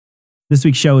This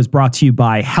week's show is brought to you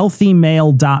by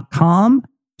healthymail.com.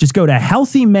 Just go to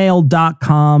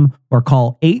healthymail.com or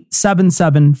call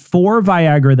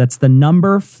 877-4-VIAGRA. That's the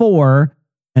number 4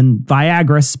 and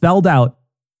Viagra spelled out.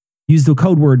 Use the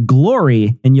code word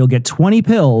GLORY and you'll get 20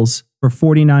 pills for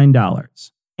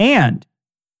 $49. And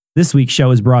this week's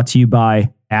show is brought to you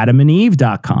by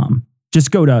adamandeve.com.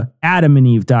 Just go to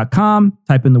adamandeve.com,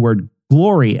 type in the word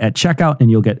GLORY at checkout,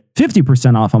 and you'll get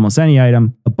 50% off almost any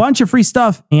item, a bunch of free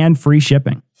stuff, and free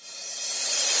shipping.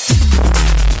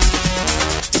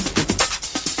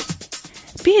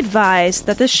 Be advised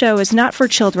that this show is not for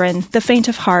children, the faint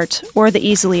of heart, or the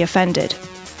easily offended.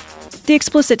 The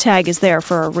explicit tag is there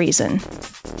for a reason.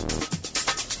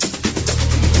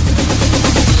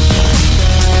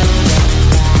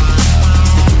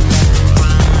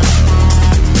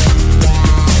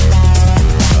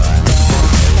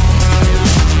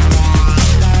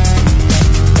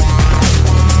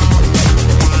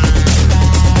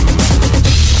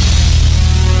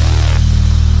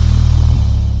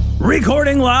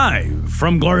 Recording live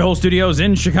from Glory Hole Studios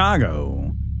in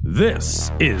Chicago,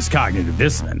 this is Cognitive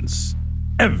Dissonance.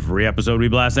 Every episode we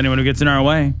blast anyone who gets in our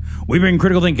way. We bring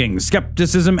critical thinking,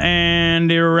 skepticism, and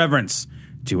irreverence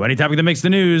to any topic that makes the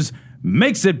news,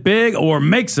 makes it big, or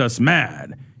makes us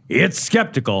mad. It's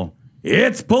skeptical,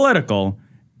 it's political,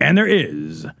 and there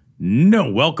is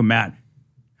no welcome mat.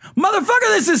 Motherfucker,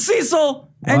 this is Cecil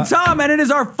and Tom, and it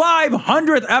is our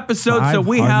 500th episode, so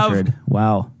we have...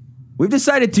 Wow. We've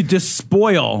decided to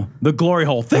despoil the glory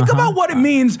hole. Think about what it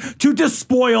means to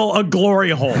despoil a glory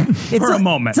hole for a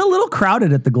moment. It's a little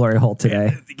crowded at the glory hole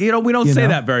today. You know, we don't say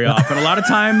that very often. A lot of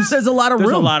times, there's a lot of room.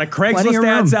 There's a lot of Craigslist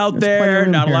ads out there.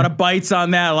 Not a lot of bites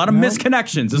on that. A lot of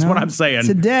misconnections is what I'm saying.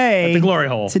 Today, at the glory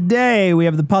hole. Today, we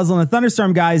have the Puzzle and the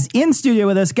Thunderstorm guys in studio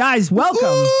with us. Guys, welcome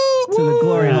to the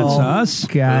glory hole. That's us.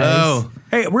 Guys. Hello.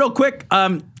 Hey, real quick,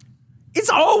 it's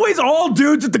always all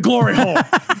dudes at the glory hole.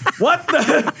 What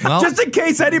the? Well, just in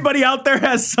case anybody out there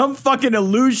has some fucking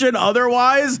illusion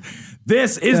otherwise,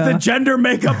 this is the gender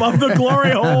makeup of the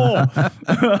glory hole.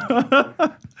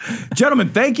 Gentlemen,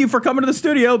 thank you for coming to the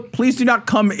studio. Please do not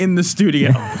come in the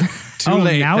studio. Too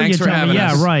late. Now Thanks for having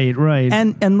us. Yeah, right.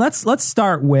 And let's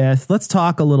talk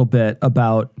a little bit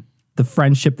about the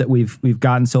friendship that we've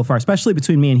gotten so far, especially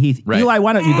between me and Heath. Right. Eli,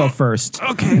 why don't you go first?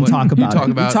 Okay. And talk about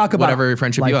you talk about whatever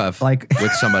friendship like, you have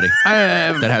with somebody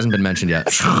that hasn't been mentioned yet.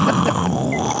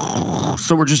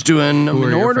 So we're just doing them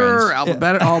in order,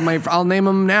 alphabetical. I'll name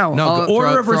them now. No,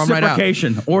 order of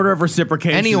reciprocation. Order of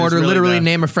reciprocation. Any order, really literally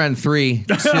name a friend. 3,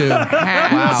 2.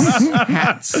 Hats.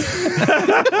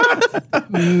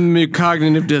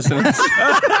 Cognitive dissonance.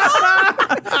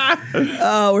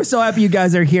 We're so happy you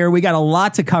guys are here. We got a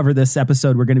lot to cover this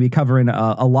episode. We're going to be covering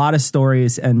a lot of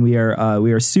stories, and we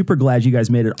are super glad you guys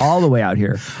made it all the way out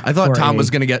here. I thought Tom was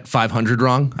going to get 500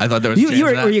 wrong. I thought there was a chance of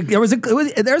that.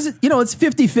 It's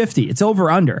 50-50. It's over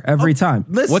under every time.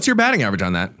 What's your batting average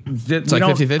on that? It's like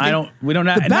 50-50? We don't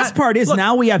have. The best part is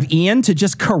now we have Ian to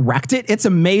just correct it. It's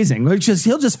amazing.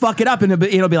 He'll just fuck it up, and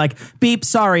it'll be like, beep,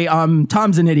 sorry,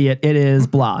 Tom's an idiot. It is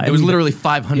blah. It was literally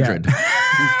 500. Yeah.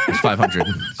 It's 500.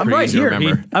 I'm right here.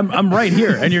 I'm right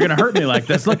here, and you're going to hurt me like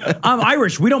this. Look, I'm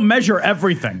Irish. We don't measure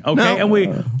everything, okay? No. And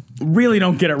we really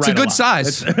don't get it right. It's a good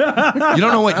size. You don't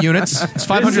know what units. It's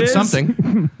 500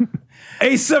 something.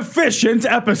 A sufficient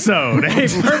episode. A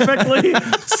perfectly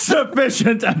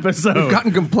sufficient episode. We've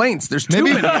gotten complaints. There's too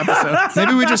many episodes.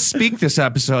 Maybe we just speak this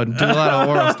episode and do a lot of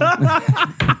oral stuff.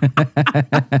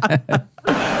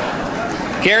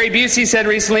 Gary Busey said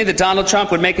recently that Donald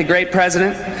Trump would make a great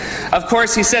president. Of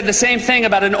course, he said the same thing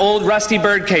about an old rusty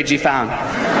birdcage he found.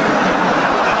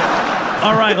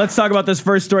 All right, let's talk about this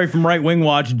first story from Right Wing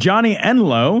Watch. Johnny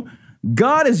Enlow.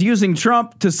 God is using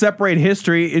Trump to separate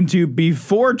history into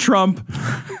before Trump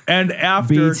and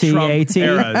after Trump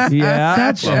eras.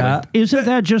 Yeah. Isn't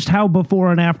that just how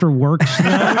before and after works?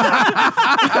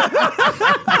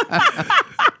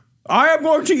 I am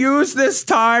going to use this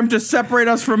time to separate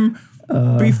us from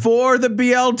before the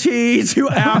BLT to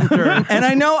after. And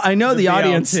I know the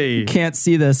audience can't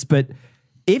see this, but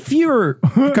if you're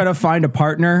gonna find a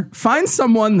partner, find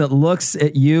someone that looks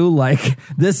at you like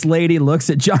this lady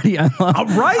looks at Johnny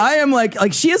Enlow. Right? I am like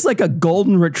she is like a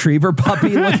golden retriever puppy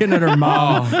looking at her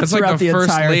mom. That's like the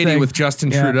first lady thing. with Justin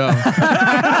Trudeau.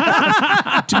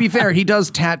 To be fair, he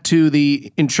does tattoo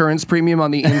the insurance premium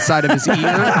on the inside of his ear, so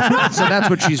that's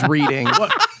what she's reading.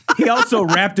 He also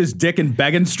wrapped his dick in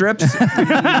begging strips.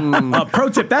 Pro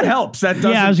tip, that helps. That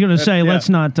doesn't, I was going to say, let's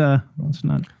not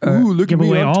give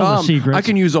away all the secrets. I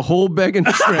can use a whole begging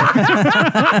strip.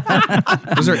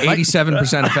 Those are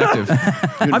 87% effective.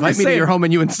 You invite me to your home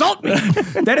and you insult me.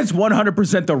 That is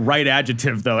 100% the right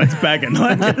adjective, though. It's begging. All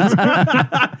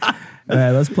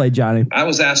right, let's play Johnny. I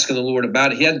was asking the Lord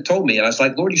about it. He hadn't told me. And I was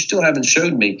like, Lord, you still haven't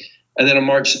showed me. And then on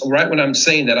March, right when I'm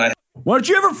saying that, why don't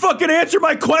you ever fucking answer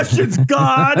my questions,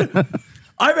 God?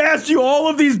 I've asked you all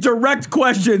of these direct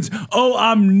questions. Oh,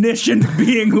 omniscient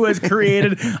being who has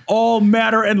created all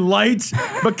matter and light,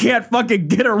 but can't fucking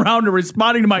get around to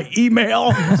responding to my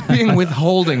email. It's being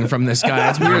withholding from this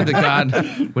guy. It's weird that God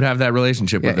would have that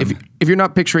relationship with him. If you're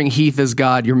not picturing Heath as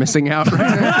God, you're missing out. Right?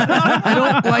 I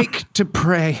don't like to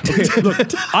pray. Okay, look,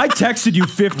 I texted you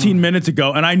 15 minutes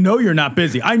ago, and I know you're not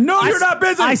busy. I know you're not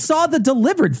busy. I saw the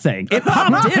delivered thing. It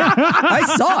popped in. I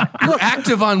saw it. You're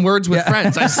active on Words with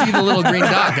Friends. I see the little green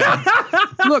dot.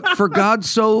 Look, for God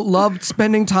so loved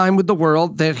spending time with the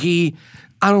world that I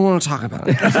don't want to talk about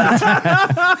it.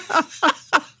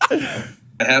 I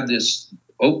have this.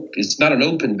 Oh, it's not an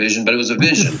open vision, but it was a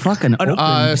vision. Fucking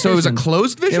open so it was a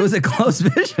closed vision? It was a closed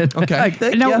vision. Okay.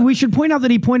 Now, we should point out that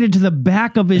he pointed to the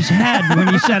back of his head when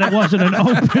he said it wasn't an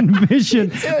open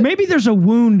vision. Maybe there's a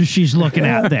wound she's looking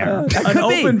at there. An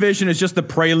open vision is just the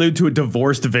prelude to a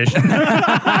divorced vision.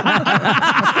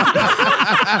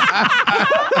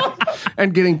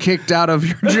 And getting kicked out of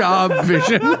your job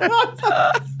vision.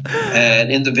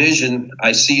 And in the vision,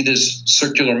 I see this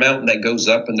circular mountain that goes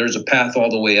up, and there's a path all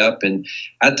the way up. And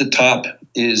at the top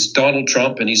is Donald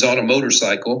Trump, and he's on a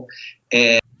motorcycle.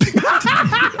 And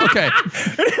okay,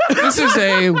 this is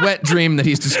a wet dream that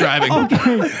he's describing.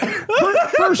 Okay,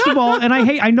 first of all, and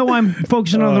I know I'm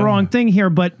focusing on the wrong thing here,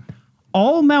 but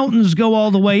all mountains go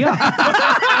all the way up.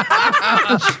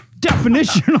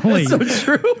 Definitionally, that's so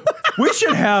true. We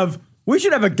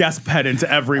should have a guest pedant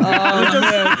every week.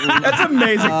 That's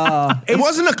amazing. It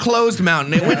wasn't a closed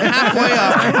mountain. It went halfway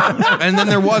up, and then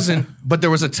there wasn't, but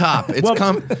there was a top. It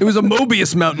was a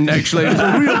Mobius mountain, actually. It was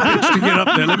a real bitch to get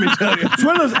up there, let me tell you. It's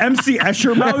one of those MC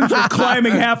Escher mountains. You're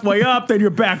climbing halfway up, then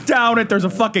you're back down it. There's a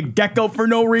fucking gecko for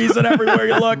no reason everywhere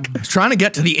you look. I was trying to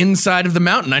get to the inside of the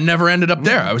mountain. I never ended up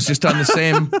there. I was just on the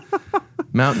same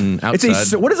mountain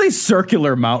outside. What is a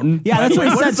circular mountain? Yeah, that's what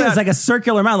he said too. It's like a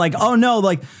circular mountain. Like, oh no,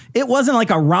 like it wasn't like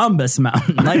a rhombus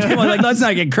mountain. Like let's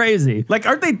not get crazy. Like,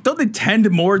 don't they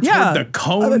tend more toward the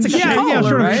cone? It's like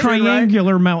sort of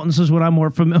triangular mountains is what I'm more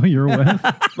familiar with.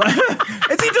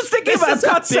 Is he just thinking of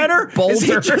Epcot Center? Is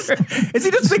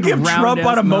he just thinking of Trump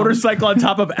on a motorcycle on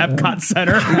top of Epcot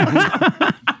Center?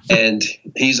 And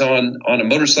he's on a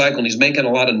motorcycle, and he's making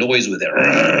a lot of noise with it.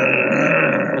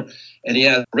 And he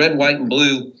has red, white, and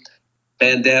blue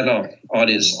bandana on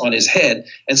his head.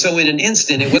 And so in an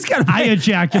instant, I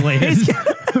ejaculated. He's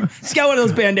got one of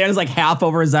those bandanas like half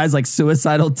over his eyes, like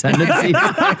suicidal tendencies. All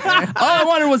I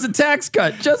wanted was a tax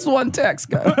cut. Just one tax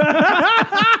cut.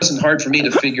 It wasn't hard for me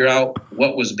to figure out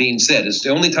what was being said. It's the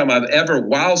only time I've ever,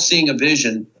 while seeing a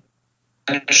vision,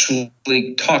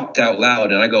 actually talked out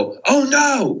loud, and I go, "Oh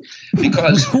no!"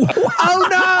 Because oh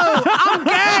no, I'm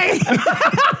gay.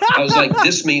 I was like,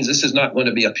 "This means this is not going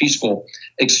to be a peaceful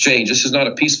exchange. This is not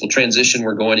a peaceful transition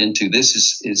we're going into.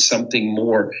 This is something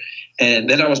more." And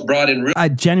then I was brought in. I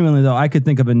genuinely, though, I could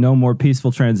think of a no more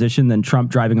peaceful transition than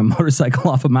Trump driving a motorcycle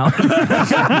off a mountain.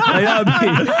 That would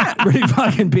be pretty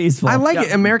fucking peaceful. I like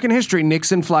it. American history.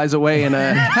 Nixon flies away in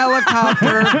a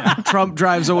helicopter. Trump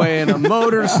drives away in a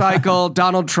motorcycle.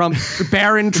 Donald Trump,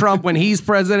 Barron Trump, when he's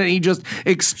president, he just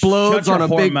explodes on a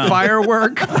big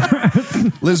firework.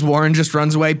 Liz Warren just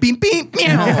runs away. Beep, beep,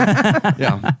 meow.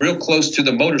 Yeah. Real close to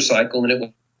the motorcycle, and it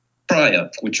was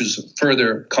triumph, which is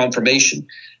further confirmation.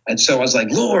 And so I was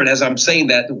like, Lord, as I'm saying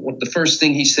that, the first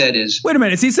thing he said is... Wait a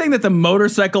minute. Is he saying that the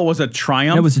motorcycle was a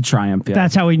triumph? It was a triumph, yeah.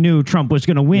 That's how he knew Trump was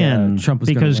going to win. Yeah, Trump was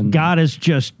because win. God is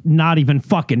just not even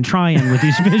fucking trying with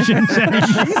these visions.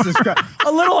 Jesus Christ.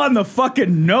 A little on the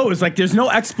fucking nose. Like, there's no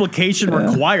explication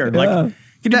required. Like...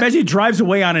 Can you imagine he drives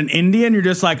away on an Indian? You're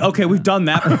just like, okay, we've done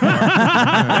that before.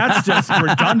 That's just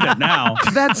redundant now.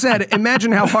 That said,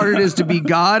 imagine how hard it is to be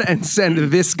God and send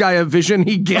this guy a vision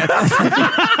he gets.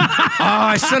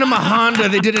 I sent him a Honda.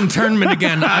 They did internment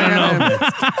again. I don't know.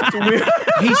 It's weird.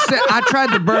 He said, I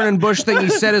tried the burning bush thing. He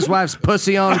set his wife's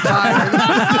pussy on fire.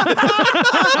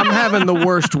 I'm having the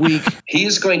worst week. He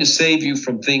is going to save you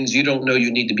from things you don't know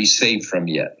you need to be saved from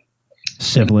yet.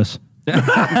 Syphilis.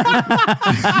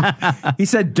 He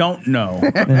said, don't know.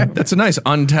 That's a nice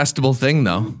untestable thing,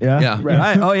 though. Yeah. Yeah.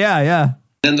 Right. Oh, yeah.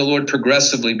 Then the Lord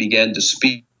progressively began to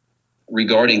speak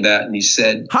regarding that, and he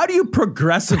said, how do you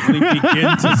progressively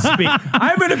begin to speak?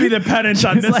 I'm going to be the pedant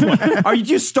on this one. Are you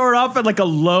just start off at like a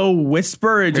low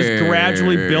whisper and just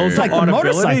gradually builds It's like the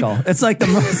motorcycle. It's like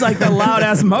the loud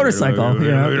ass motorcycle.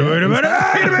 You know?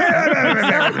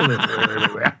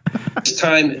 this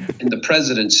time in the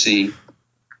presidency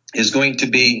is going to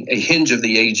be a hinge of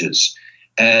the ages.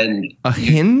 And a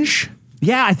hinge?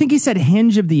 Yeah, I think he said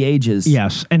hinge of the ages.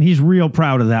 Yes, and he's real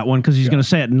proud of that one because he's going to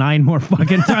say it 9 more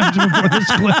fucking times before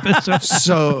this clip is over.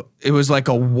 So it was like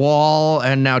a wall,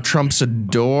 and now Trump's a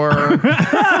door?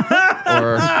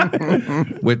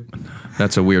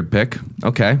 That's a weird pick.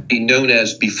 Okay. be known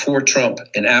as before Trump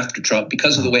and after Trump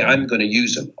because of the way I'm going to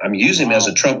use him. I'm using him as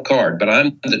a Trump card, but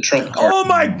I'm the Trump card. Oh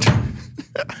my!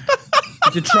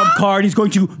 It's a Trump card. He's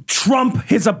going to trump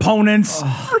his opponents.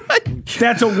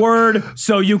 That's a word,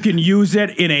 so you can use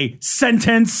it in a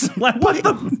sentence. Like, what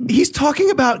the? He's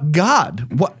talking about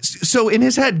God. What? So in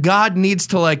his head, God needs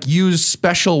to like use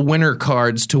special winner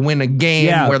cards to win a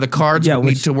game where the cards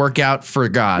need to work out for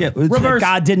God. Yeah, reverse.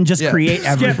 God didn't just create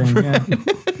everything.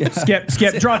 Skip.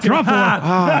 Draw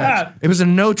four. It was a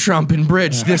no Trump in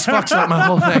bridge. This fucks up my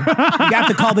whole thing. You have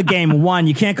to call the game 1.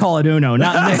 You can't call it Uno.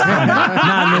 Not in this kind.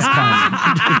 Not in this kind.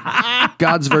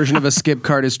 God's version of a skip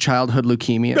card is childhood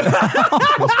leukemia.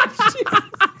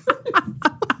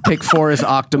 Pick 4 is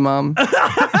Octomom.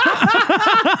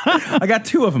 I got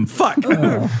 2 of them. Fuck.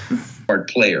 Card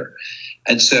player.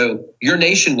 And so your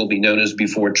nation will be known as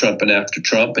before Trump and after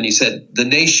Trump. And he said the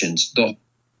nations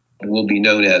will be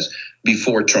known as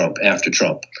before Trump, after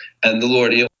Trump. And the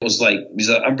Lord, it was like, he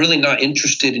said, I'm really not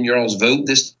interested in your all's vote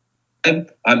this time.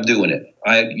 I'm doing it.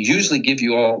 I usually give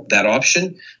you all that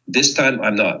option. This time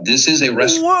I'm not. This is a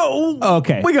rescue. Whoa.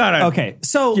 Okay. We got it. Okay.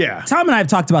 So Tom and I have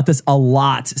talked about this a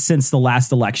lot since the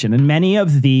last election, and many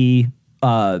of the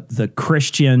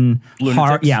Christian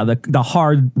the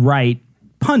hard right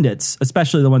pundits,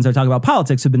 especially the ones that talk about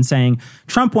politics, have been saying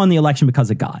Trump won the election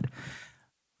because of God.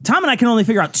 Tom and I can only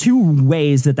figure out 2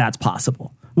 ways that that's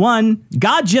possible. One,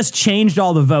 God just changed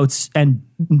all the votes and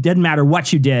didn't matter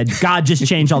what you did. God just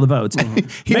changed all the votes.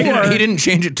 He didn't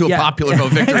change it to a popular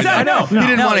vote victory.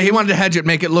 Exactly. He wanted to hedge it,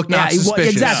 make it look not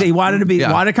suspicious. Exactly. He wanted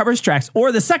to cover his tracks.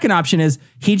 Or the second option is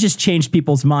he just changed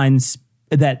people's minds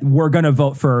that we're going to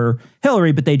vote for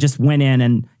Hillary, but they just went in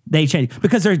and they changed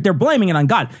because they're blaming it on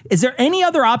God. Is there any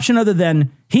other option other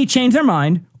than he changed their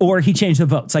mind or he changed the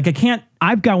votes? Like, I can't.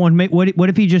 I've got one. What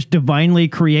if he just divinely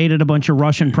created a bunch of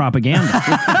Russian propaganda?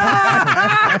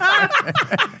 I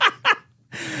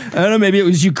don't know. Maybe it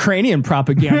was Ukrainian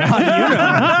propaganda. How do you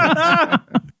know?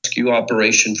 Rescue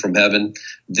operation from heaven.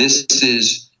 This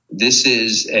is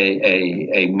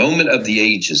a moment of the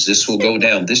ages. This will go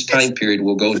down. This time period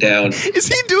will go down. Is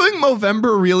he doing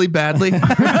Movember really badly? It's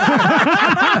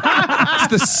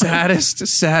the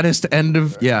saddest end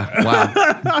of,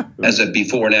 wow. As a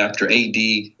before and after AD,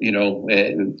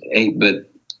 but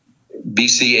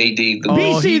BC AD.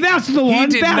 BC, that's the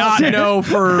one. He did not know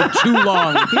for too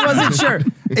long. He wasn't sure.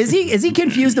 Is he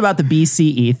confused about the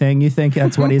BCE thing? You think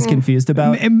that's what he's confused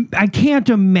about? I can't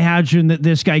imagine that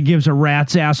this guy gives a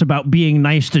rat's ass about being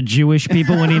nice to Jewish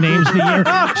people when he names the year.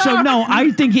 So no,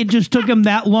 I think it just took him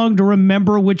that long to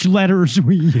remember which letters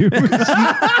we use.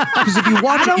 Because if you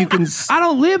watch it, you can. I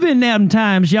don't live in them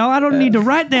times, y'all. I don't need to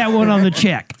write that one on the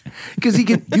check. Because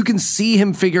you can see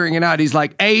him figuring it out. He's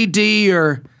like AD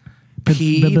or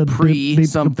pre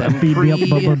something.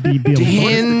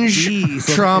 Hinge,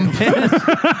 Trump,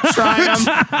 Triumph,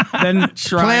 then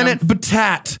Planet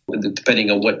Batat. Depending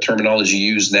on what terminology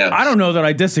you use now. I don't know that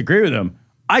I disagree with him.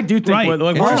 I do think we're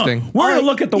going to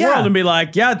look at the world and be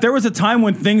like, there was a time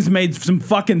when things made some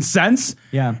fucking sense.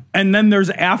 Yeah. And then there's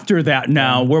after that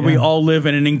now where we all live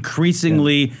in an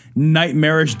increasingly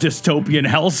nightmarish dystopian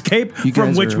hellscape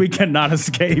from which we cannot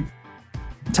escape.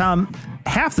 Tom,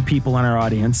 half the people in our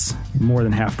audience, more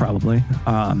than half probably,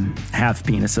 have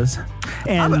penises.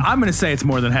 And I'm going to say it's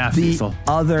more than half, the Cecil.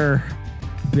 other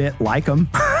bit like them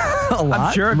a lot.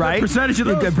 I'm sure a good percentage of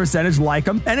those. A good percentage like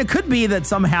them. And it could be that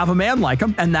some have a man like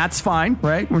them, and that's fine,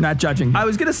 right? We're not judging. I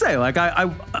was going to say, like,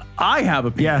 I have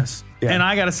a penis. Yeah. And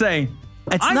I got to say,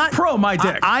 I'm pro my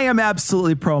dick. I am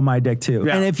absolutely pro my dick, too.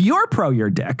 Yeah. And if you're pro your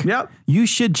dick, you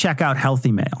should check out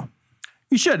Healthy Male.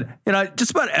 You should.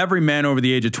 Just about every man over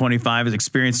the age of 25 has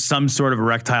experienced some sort of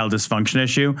erectile dysfunction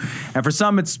issue. And for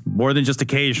some, it's more than just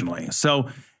occasionally. So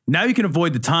now you can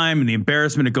avoid the time and the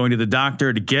embarrassment of going to the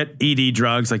doctor to get ED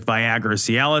drugs like Viagra or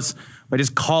Cialis by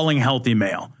just calling Healthy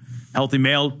Male.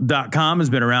 HealthyMale.com has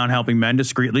been around helping men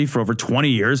discreetly for over 20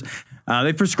 years.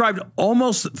 They've prescribed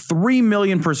almost 3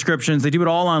 million prescriptions. They do it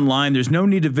all online. There's no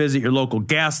need to visit your local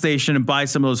gas station and buy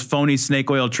some of those phony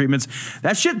snake oil treatments.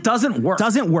 That shit doesn't work.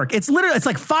 It's literally, it's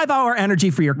like 5-hour energy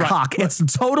for your cock. It's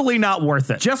totally not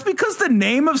worth it. Just because the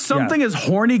name of something is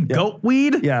horny goat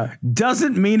weed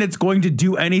doesn't mean it's going to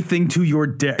do anything to your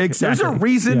dick. Exactly. There's a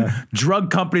reason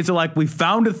drug companies are like, we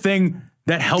found a thing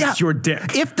that helps your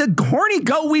dick. If the horny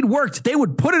goat weed worked, they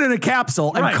would put it in a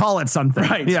capsule and call it something.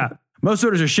 Right. Yeah. Most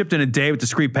orders are shipped in a day with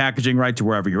discreet packaging right to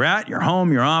wherever you're at, your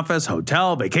home, your office,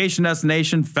 hotel, vacation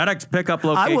destination, FedEx pickup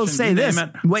location. I will say this.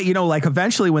 Wait, like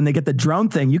eventually when they get the drone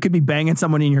thing, you could be banging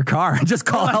someone in your car and just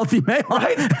call Healthy Mail.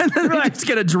 Right. And then you just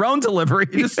get a drone delivery.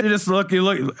 You just look,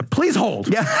 please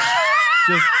hold. Yeah.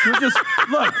 just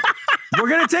look. We're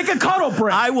going to take a cuddle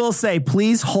break. I will say,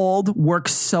 please hold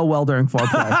works so well during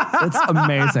foreplay. It's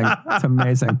amazing. It's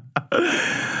amazing.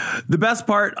 The best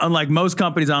part, unlike most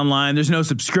companies online, there's no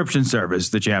subscription service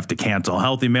that you have to cancel.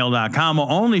 HealthyMail.com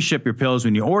will only ship your pills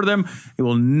when you order them. It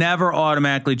will never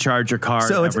automatically charge your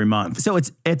card every month. So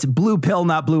it's blue pill,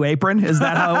 not blue apron. Is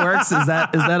that how it works? Is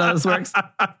that how this works?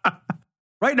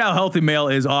 Right now, Healthy Mail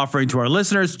is offering to our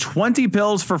listeners 20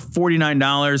 pills for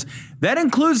 $49. That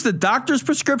includes the doctor's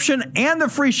prescription and the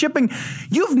free shipping.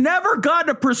 You've never gotten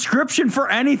a prescription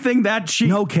for anything that cheap.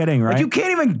 No kidding, right? Like you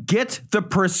can't even get the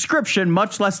prescription,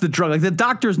 much less the drug. Like the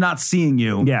doctor's not seeing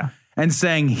you and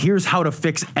saying, here's how to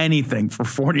fix anything for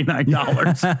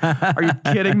 $49. Are you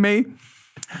kidding me?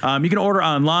 You can order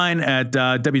online at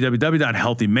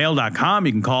www.healthymail.com.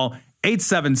 You can call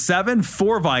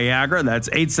 877-4-VIAGRA. That's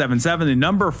 877, the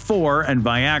number 4 and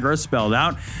Viagra spelled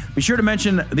out. Be sure to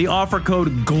mention the offer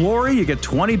code GLORY. You get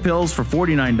 20 pills for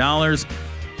 $49.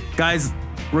 Guys,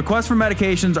 requests for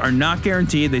medications are not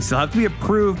guaranteed. They still have to be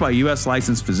approved by a U.S.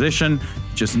 licensed physician.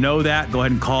 Just know that. Go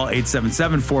ahead and call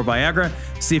 877-4-VIAGRA.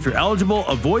 See if you're eligible.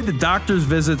 Avoid the doctor's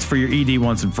visits for your ED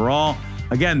once and for all.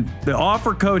 Again, the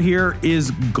offer code here is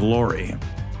GLORY.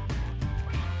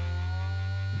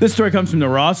 This story comes from the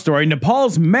Raw story.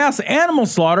 Nepal's mass animal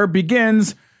slaughter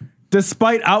begins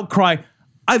despite outcry.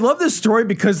 I love this story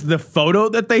because the photo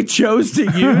that they chose to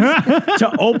use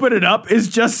to open it up is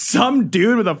just some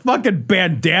dude with a fucking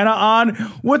bandana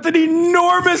on with an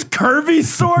enormous curvy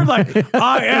sword. Like,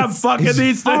 I am fucking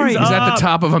these things up. He's at the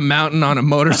top of a mountain on a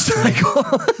motorcycle.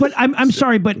 But I'm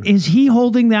sorry, but is he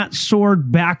holding that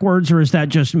sword backwards or is that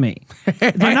just me?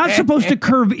 They're not supposed to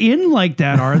curve in like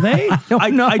that, are they?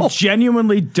 I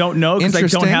genuinely don't know because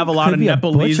I don't have a lot of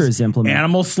Nepalese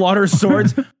animal slaughter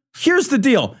swords. Here's the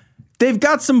deal. They've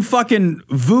got some fucking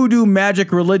voodoo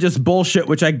magic religious bullshit,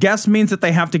 which I guess means that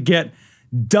they have to get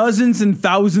dozens and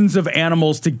thousands of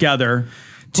animals together,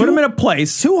 put them in a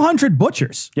place. 200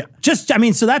 butchers. Yeah.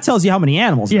 So that tells you how many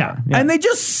animals there are. Yeah. And they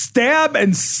just stab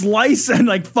and slice and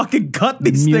like fucking cut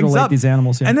these things up. These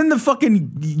animals. Yeah. And then the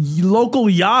fucking local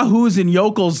yahoos and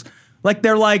yokels, like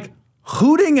they're like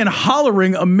hooting and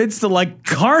hollering amidst the like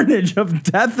carnage of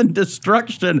death and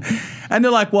destruction. And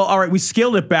they're like, well, all right, we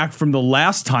scaled it back from the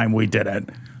last time we did it.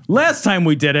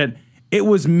 It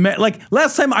was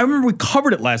last time. I remember we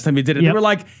covered it last time we did it. Yep. They were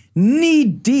like knee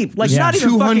deep, like not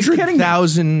even fucking kidding.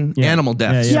 200,000 animal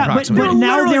deaths. But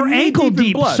now they're ankle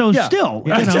deep. So still,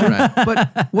 right.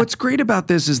 But what's great about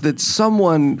this is that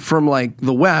someone from like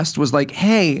the West was like,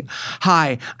 "Hey,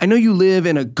 hi, I know you live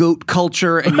in a goat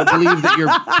culture and you believe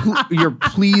that you're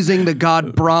pleasing the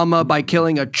god Brahma by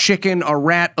killing a chicken, a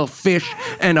rat, a fish,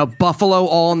 and a buffalo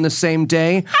all in the same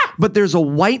day. But there's a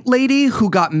white lady who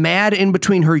got mad in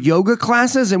between her yoga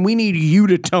classes, and we need you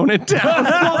to tone it down."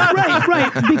 Well,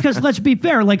 right. Because let's be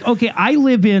fair. Like, okay, I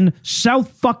live in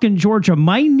South fucking Georgia.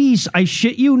 My niece, I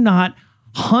shit you not,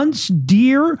 hunts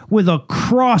deer with a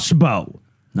crossbow.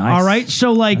 Nice. All right.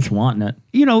 So like, that's wanting it.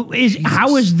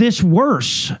 How is this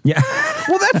worse? Yeah.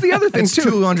 Well, that's the other thing too.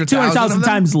 200,000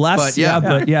 times less. But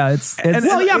it's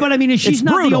but I mean, she's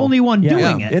not the only one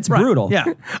doing it. It's brutal. Yeah.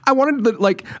 I wanted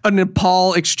like a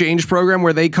Nepal exchange program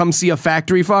where they come see a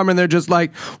factory farm and they're just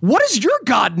like, "What does your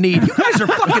god need? You guys are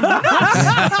fucking nuts."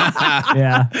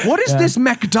 What is this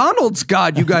McDonald's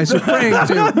god you guys are praying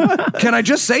to? Can I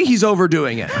just say he's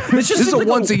overdoing it? This is a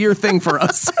once a year thing for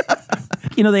us.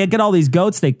 They get all these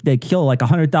goats. They kill like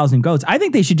 100,000 goats. I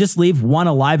think they should just leave one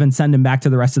alive and send him back to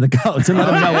the rest of the goats and let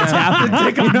them know what's happening.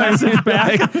 Take a message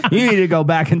back. You need to go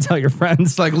back and tell your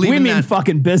friends. Like we mean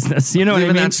fucking business. You know what I mean?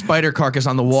 Leaving that spider carcass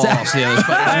on the wall. So the other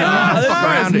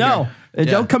spiders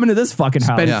don't come into this fucking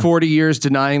house. Spend 40 years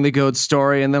denying the goat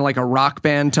story, and then like a rock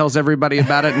band tells everybody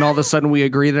about it, and all of a sudden we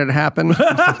agree that it happened.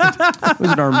 It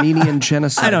was an Armenian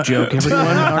genocide joke, everyone.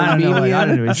 I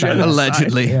don't know.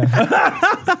 Allegedly.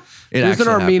 There's an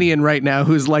Armenian right now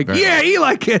who's like, yeah,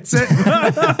 Eli gets it.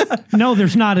 No,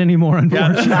 there's not anymore,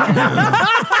 unfortunately.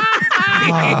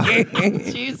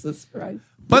 Jesus Christ.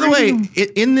 By the way,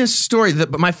 in this story,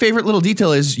 my favorite little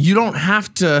detail is you don't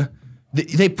have to.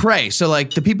 They pray. So,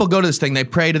 like, the people go to this thing, they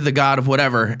pray to the god of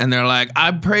whatever, and they're like,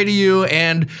 I pray to you,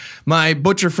 and my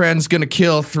butcher friend's going to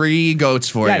kill 3 goats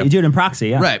for you. Yeah, you do it in proxy,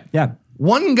 yeah. Right. Yeah.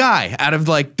 One guy out of,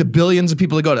 like, the billions of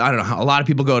people that go to, I don't know, a lot of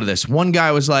people go to this. One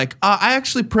guy was like, I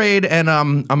actually prayed, and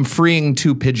I'm freeing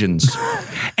 2 pigeons.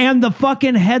 And the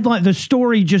fucking headline, the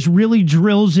story just really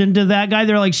drills into that guy.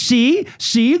 They're like, see,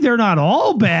 they're not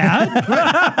all bad.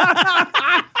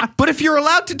 But if you're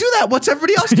allowed to do that, what's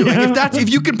everybody else doing?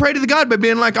 If you can pray to the god by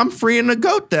being like, I'm freeing a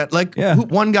goat,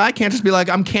 one guy can't just be like,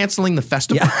 I'm canceling the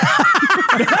festival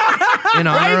in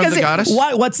honor of the goddess.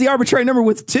 What's the arbitrary number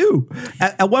with 2?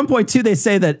 At one point, too, they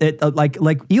say that it, like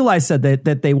Eli said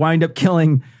that they wind up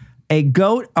killing a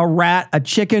goat, a rat, a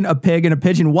chicken, a pig, and a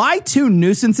pigeon. Why 2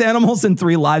 nuisance animals and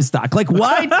 3 livestock? Like,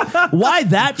 why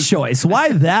that choice?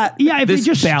 Why that? Yeah, if they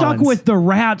just stuck with the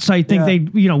rats, I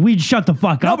think we'd shut the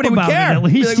fuck Nobody up about would care. it at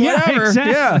least. Like, whatever.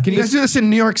 Exactly. Yeah. Can you guys do this in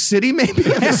New York City, maybe?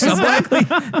 Exactly.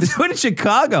 Just do it in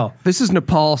Chicago. This is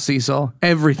Nepal, Cecil.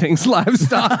 Everything's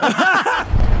livestock.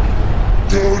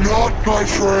 Do not, my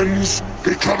friends,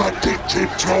 become addicted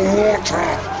to water.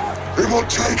 It will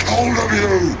take hold of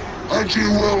you, and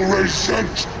you will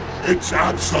resent its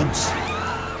absence.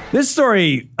 This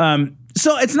story,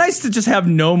 so it's nice to just have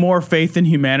no more faith in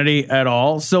humanity at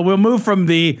all. So we'll move from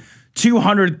the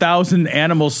 200,000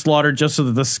 animals slaughtered just so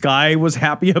that the sky was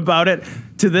happy about it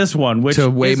to this one, which to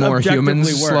way is more objectively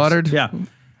humans worse. slaughtered. Yeah.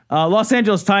 Los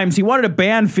Angeles Times, he wanted to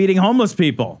ban feeding homeless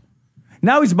people.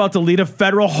 Now he's about to lead a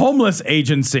federal homeless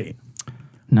agency.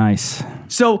 Nice.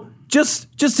 So just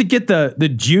to get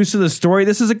the juice of the story,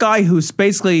 this is a guy who's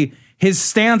basically, his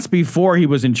stance before he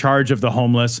was in charge of the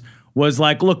homeless was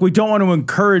like, look, we don't want to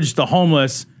encourage the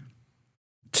homeless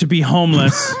to be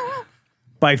homeless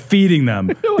by feeding them.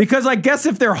 Because I guess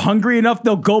if they're hungry enough,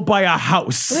 they'll go buy a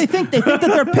house. They think that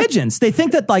they're pigeons. They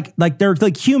think that like they're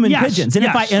like human pigeons. And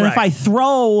if I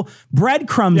throw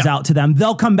breadcrumbs out to them,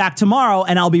 they'll come back tomorrow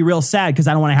and I'll be real sad because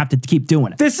I don't want to have to keep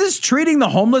doing it. This is treating the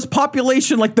homeless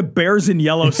population like the bears in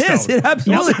Yellowstone. It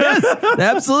absolutely is. It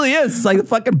absolutely is. It's like the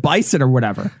fucking bison or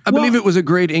whatever. I believe it was a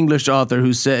great English author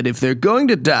who said, if they're going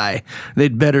to die,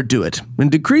 they'd better do it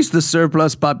and decrease the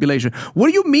surplus population. What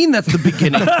do you mean that's the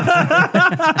beginning?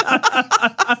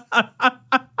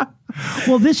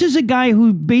 Well, this is a guy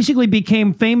who basically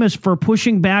became famous for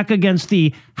pushing back against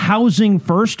the housing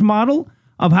first model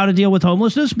of how to deal with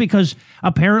homelessness, because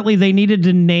apparently they needed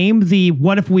to name the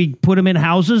what if we put them in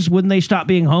houses, wouldn't they stop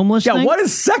being homeless thing? What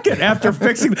is second after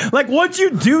fixing? Like, once you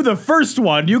do the first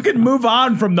one, you can move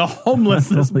on from the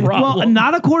homelessness problem. Well,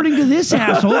 not according to this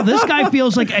asshole. This guy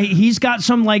feels like he's got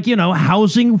some, like,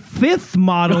 housing fifth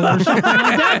model or something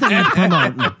like that he's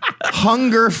promoting.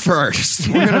 Hunger first.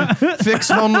 We're going to fix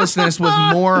homelessness with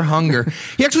more hunger.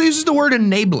 He actually uses the word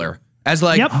enabler. As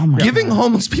like giving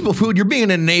homeless people food, you're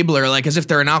being an enabler, like as if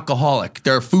they're an alcoholic,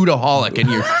 they're a foodaholic, and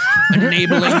you're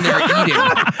enabling their eating.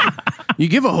 You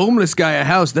give a homeless guy a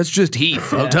house, that's just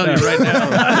Heath. I'll tell you right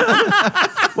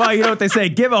now. Well, you know what they say: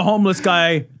 give a homeless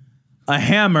guy a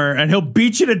hammer, and he'll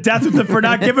beat you to death with it for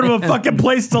not giving him a fucking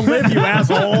place to live. You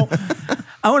asshole!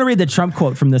 I want to read the Trump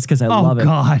quote from this because I love it. Oh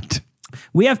God.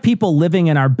 We have people living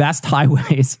in our best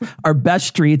highways, our best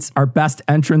streets, our best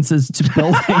entrances to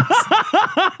buildings.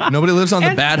 Nobody lives on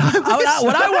the bad highways.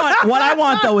 What I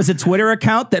want though is a Twitter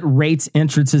account that rates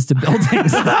entrances to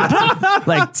buildings.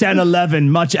 Like 10, 11,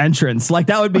 much entrance. Like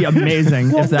that would be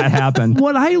amazing if that happened.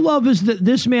 What I love is that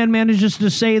this man manages to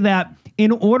say that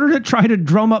in order to try to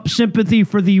drum up sympathy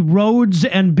for the roads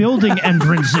and building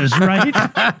entrances, right?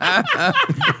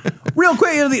 Real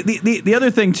quick, the other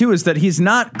thing, too, is that he's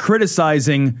not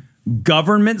criticizing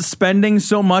government spending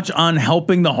so much on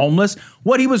helping the homeless.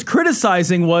 What he was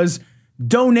criticizing was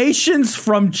donations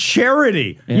from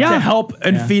charity to help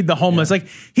and feed the homeless. Like,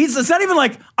 it's not even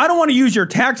like, I don't want to use your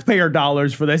taxpayer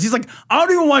dollars for this. He's like, I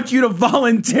don't even want you to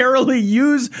voluntarily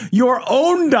use your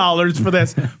own dollars for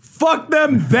this. Fuck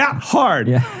them that hard.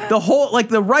 Yeah.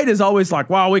 The right is always like,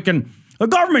 well, the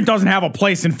government doesn't have a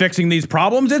place in fixing these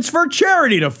problems. It's for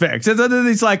charity to fix. And then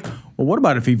he's like, well, what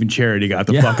about if even charity got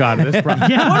the fuck out of this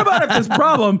problem? What about if this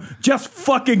problem just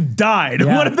fucking died?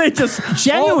 What if they just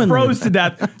all froze to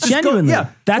death?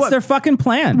 That's their fucking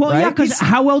plan. Well, right? Because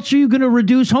how else are you going to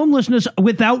reduce homelessness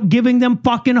without giving them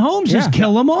fucking homes? Just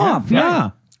kill them off. Yeah.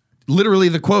 Literally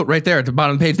the quote right there at the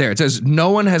bottom of the page there. It says,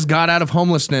 no one has got out of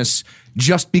homelessness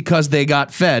just because they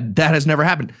got fed. That has never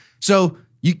happened. So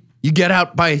you get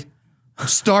out by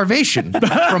starvation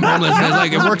from homelessness.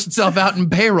 Like, it works itself out in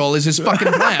payroll is his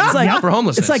fucking plan for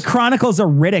homelessness. It's like Chronicles of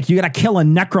Riddick. You got to kill a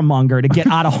necromonger to get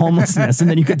out of homelessness, and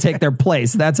then you can take their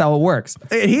place. That's how it works.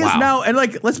 He is now, and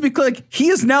like, let's be clear, like, he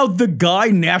is now the guy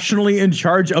nationally in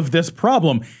charge of this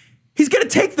problem. He's going to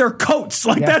take their coats.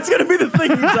 Like, that's going to be the thing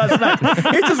he does next.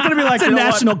 He's just going to be like, it's a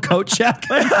national coat check.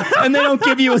 And they don't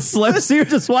give you a slip. So you're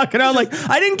just walking out like,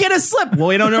 I didn't get a slip. Well,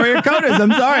 we don't know where your coat is.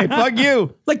 I'm sorry. Fuck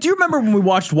you. Like, do you remember when we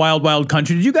watched Wild Wild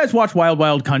Country? Did you guys watch Wild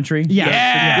Wild Country?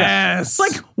 Yes.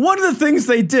 Like, one of the things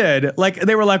they did, like,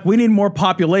 they were like, we need more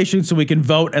population so we can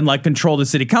vote and, like, control the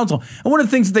city council. And one of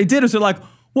the things that they did is they're like,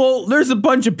 well, there's a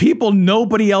bunch of people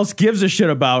nobody else gives a shit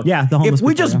about. Yeah, the homeless If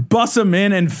we people, just bus them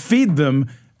in and feed them,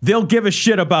 they'll give a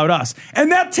shit about us.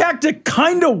 And that tactic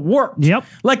kind of worked. Yep.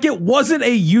 Like, it wasn't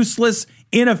a useless,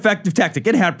 ineffective tactic.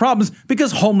 It had problems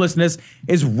because homelessness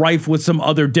is rife with some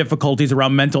other difficulties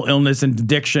around mental illness and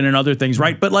addiction and other things,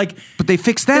 right? But like, But they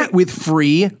fixed that with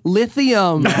free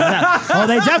lithium. Oh,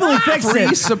 they definitely fixed Free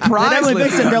it. surprise They definitely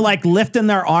fixed it. They're like lifting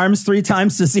their arms 3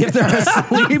 times to see if they're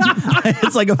asleep.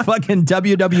 It's like a fucking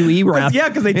WWE rap. yeah,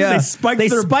 because they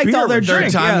spiked all their Third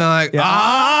drinks. time, they're like,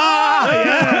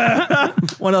 yeah.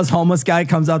 One of those homeless guy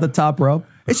comes out the top rope.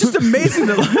 It's just amazing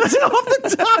that off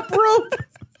the top rope.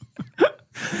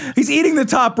 He's eating the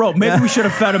top rope. Maybe we should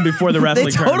have fed him before the wrestling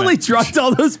They totally tournament. drugged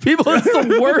all those people. It's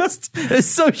the worst. It's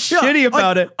so shitty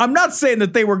about it. I'm not saying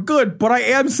that they were good, but I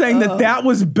am saying that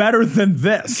was better than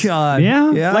this. God.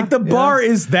 Yeah. Like, the bar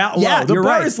is that low. Yeah, the you're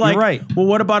bar right. is like, You're right. well,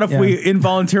 what about if we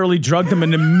involuntarily drug them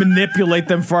and then manipulate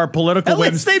them for our political At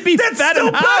whims? least they'd be That's fed still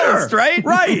and housed, better, right?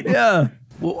 Right. Yeah.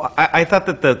 Well, I thought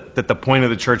that the point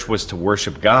of the church was to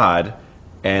worship God,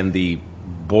 and the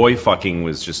boy fucking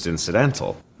was just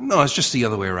incidental. No, it's just the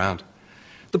other way around.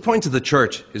 The point of the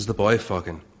church is the boy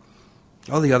fucking.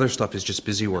 All the other stuff is just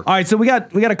busy work. All right, so we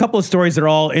got a couple of stories that are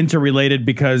all interrelated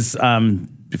because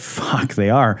fuck,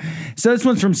 they are. So this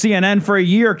one's from CNN. For a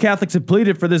year, Catholics have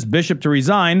pleaded for this bishop to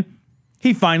resign.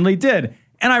 He finally did.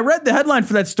 And I read the headline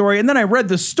for that story, and then I read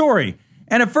the story.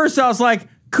 And at first I was like,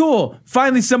 cool,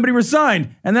 finally somebody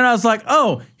resigned. And then I was like,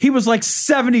 oh, he was like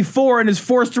 74 and is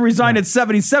forced to resign at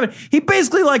 77. He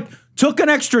basically like took an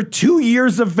extra 2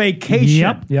 years of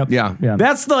vacation. Yep. Yeah.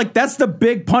 That's the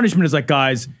big punishment. Is like,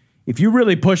 guys, if you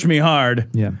really push me hard,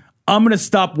 I'm going to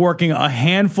stop working a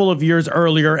handful of years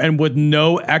earlier and with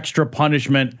no extra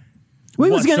punishment. He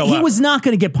was not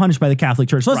going to get punished by the Catholic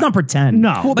Church. So let's not pretend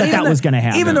that was going to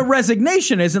happen. Even the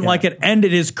resignation isn't like it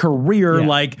ended his career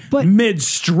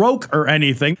mid-stroke or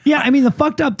anything. Yeah, I mean, the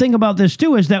fucked up thing about this,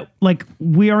 too, is that, like,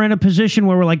 we are in a position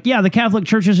where we're like, yeah, the Catholic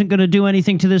Church isn't going to do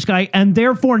anything to this guy, and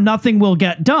therefore nothing will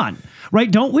get done. Right?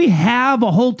 Don't we have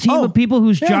a whole team of people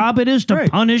whose job it is to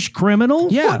punish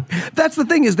criminals? Yeah. That's the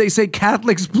thing, is they say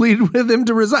Catholics pleaded with him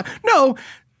to resign. No,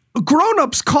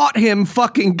 grown-ups caught him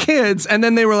fucking kids, and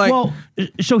then they were like, well,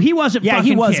 so he wasn't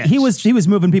fucking kids. He was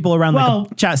moving people around like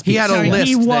a chess piece. He had a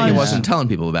list that he wasn't telling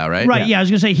people about, right? Right, yeah, I was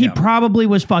going to say, he probably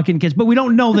was fucking kids, but we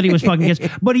don't know that he was fucking kids.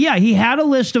 But yeah, he had a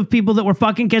list of people that were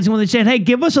fucking kids, and when they said, hey,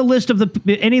 give us a list of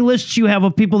any lists you have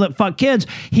of people that fuck kids,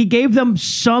 he gave them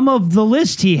some of the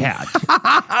list he had.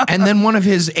 And then one of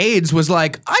his aides was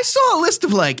like, I saw a list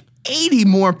of like 80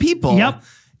 more people. Yep.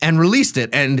 And released it,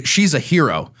 and she's a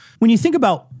hero. When you think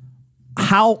about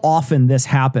how often this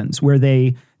happens, where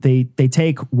they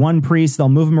take one priest, they'll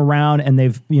move him around, and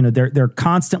they're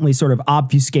constantly sort of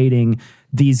obfuscating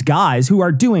these guys who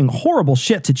are doing horrible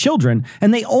shit to children,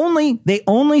 and they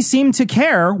only seem to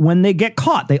care when they get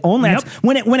caught. They only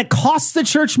when it costs the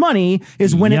church money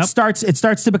is when it starts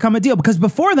to become a deal, because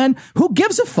before then, who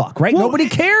gives a fuck, right? Well, nobody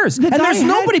cares, and there's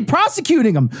nobody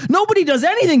prosecuting them. Nobody does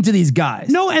anything to these guys.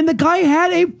 No, and the guy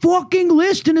had a fucking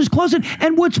list in his closet,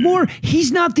 and what's more,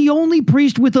 he's not the only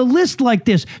priest with a list like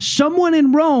this. Someone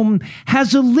in Rome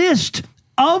has a list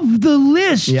of the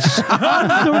lists of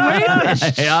the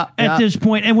rapists at this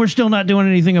point, and we're still not doing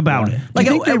anything about it. Like, I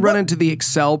think they run into the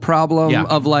Excel problem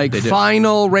of like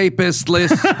final rapist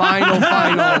list, final,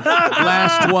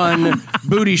 last one,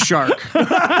 booty shark.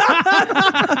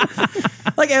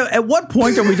 Like, at what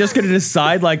point are we just going to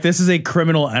decide like this is a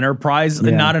criminal enterprise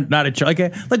and not a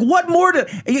like what more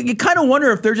you kind of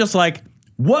wonder if they're just like,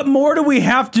 what more do we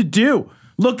have to do?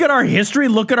 Look at our history,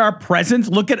 look at our present,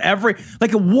 look at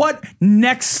what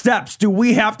next steps do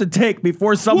we have to take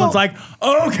before someone's like,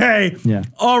 okay,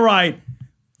 all right,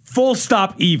 full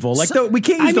stop evil. Like, we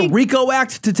can't use the RICO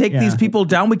Act to take these people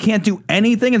down. We can't do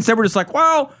anything. Instead, we're just like,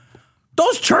 well,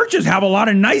 those churches have a lot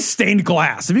of nice stained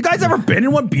glass. Have you guys ever been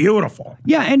in one? Beautiful.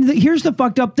 Yeah, and here's the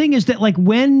fucked up thing is that like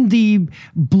when the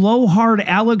blowhard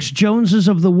Alex Joneses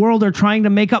of the world are trying to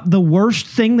make up the worst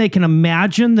thing they can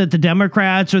imagine that the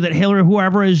Democrats or that Hillary,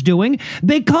 whoever is doing,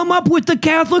 they come up with the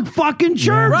Catholic fucking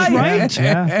church, right?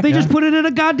 They just put it in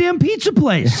a goddamn pizza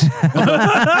place.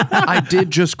 I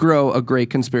did just grow a great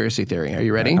conspiracy theory. Are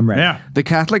you ready? I'm ready. Yeah. The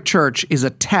Catholic Church is a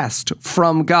test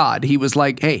from God. He was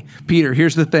like, hey, Peter,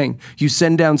 here's the thing. You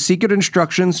send down secret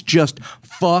instructions, just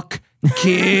fuck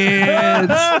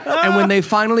kids. And when they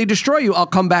finally destroy you, I'll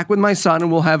come back with my son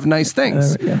and we'll have nice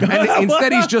things. And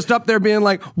instead, he's just up there being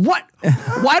like, what?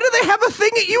 Why do they have a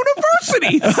thing at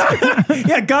universities?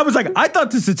 Yeah, God was like, I thought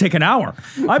this would take an hour.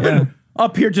 I've been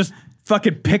up here just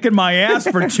fucking picking my ass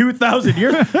for 2,000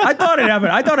 years. I thought it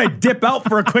happened. I thought I'd dip out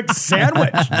for a quick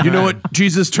sandwich. You know what?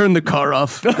 Jesus turned the car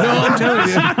off. No, I'm telling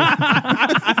you.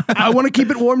 I want to keep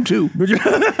it warm too.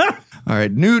 All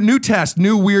right, new test,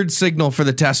 new weird signal for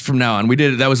the test from now on. We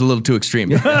did it. That was a little too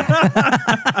extreme.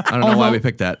 I don't know why we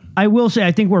picked that. I will say,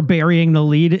 I think we're burying the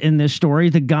lead in this story.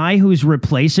 The guy who's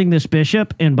replacing this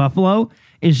bishop in Buffalo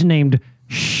is named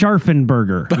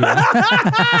Scharfenberger.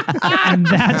 And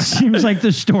that seems like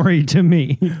the story to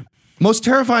me. Most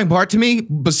terrifying part to me,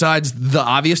 besides the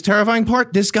obvious terrifying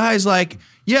part, this guy's like,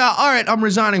 yeah, all right, I'm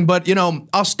resigning, but, you know,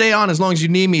 I'll stay on as long as you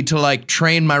need me to, like,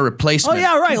 train my replacement. Oh,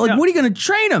 yeah, right. Like, what are you going to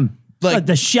train him? Like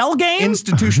the shell game?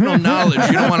 Institutional knowledge.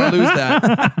 You don't want to lose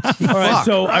that. All right,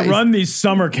 so I run these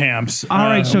summer camps. All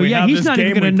right, so yeah, he's not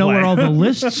even going to know where all the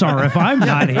lists are if I'm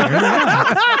not here.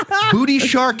 Booty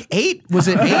Shark 8? Was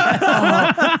it 8?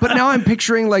 But now I'm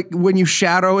picturing like when you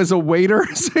shadow as a waiter.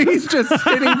 So he's just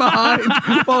sitting behind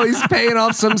while he's paying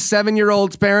off some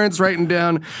 7-year-old's parents, writing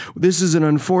down, this is an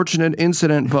unfortunate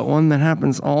incident, but one that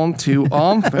happens all too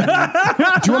often. Do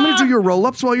you want me to do your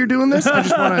roll-ups while you're doing this? I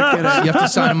just want to get it. You have to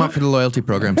sign them up for the loyalty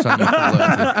program. Sign them up for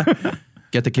the loyalty.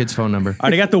 Get the kid's phone number.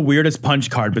 I got the weirdest punch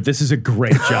card, but this is a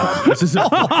great job. This is and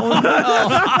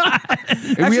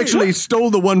we actually stole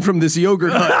the one from this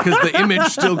yogurt hut because the image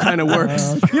still kind of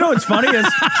works. You know what's funny is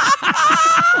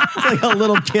it's like a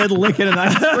little kid licking an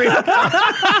ice cream.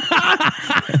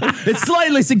 It's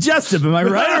slightly suggestive. Am I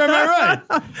right or am I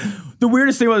right? The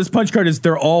weirdest thing about this punch card is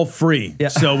they're all free. Yeah.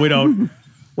 So we don't.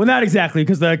 Well, not exactly,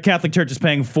 because the Catholic Church is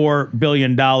paying $4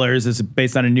 billion. Is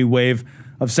based on a new wave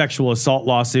of sexual assault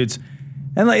lawsuits.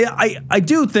 And like, I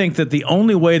do think that the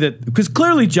only way that, because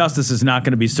clearly justice is not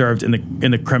going to be served in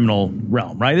the criminal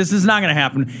realm, right? This is not going to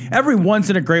happen. Every once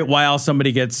in a great while,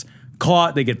 somebody gets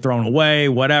caught, they get thrown away,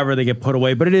 whatever, they get put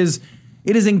away. But it is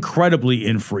incredibly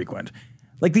infrequent.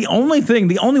 Like the only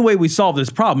way we solve this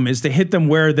problem is to hit them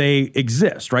where they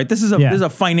exist, right? This is a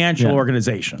financial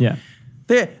organization. Yeah.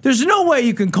 There's no way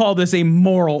you can call this a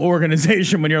moral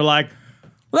organization when you're like,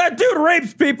 well, that dude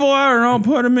rapes people. I don't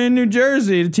know, put him in New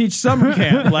Jersey to teach summer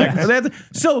camp.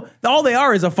 So all they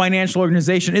are is a financial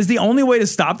organization. Is the only way to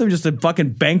stop them just to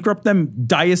fucking bankrupt them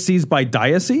diocese by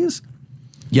diocese?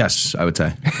 Yes, I would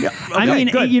say. Yeah. Okay, I mean,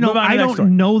 good. you know, I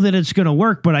don't know that it's going to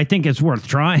work, but I think it's worth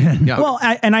trying. Yeah. Well,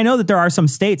 and I know that there are some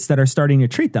states that are starting to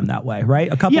treat them that way,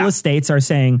 right? A couple of states are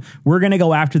saying we're going to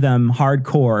go after them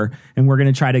hardcore, and we're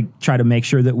going to try to make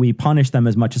sure that we punish them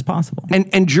as much as possible.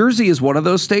 And Jersey is one of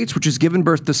those states which has given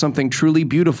birth to something truly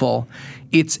beautiful.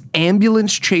 It's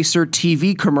ambulance chaser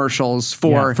TV commercials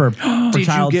for did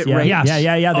you get raped?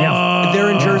 Yeah. They're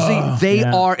in Jersey. They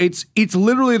are. It's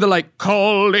literally they're like,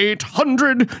 call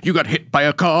 800. You got hit by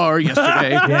a car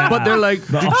yesterday. But they're like,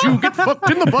 did you get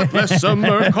fucked in the butt last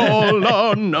summer? Call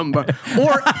our number.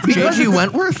 Or J.G.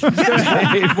 Wentworth? Well,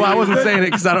 I wasn't saying it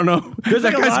because I don't know. There's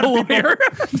like guy's a lawyer.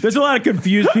 There's a lot of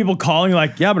confused people calling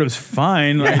like, yeah, but it was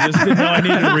fine. Like, I just didn't know I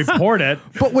needed to report it.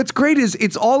 But what's great is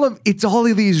it's all of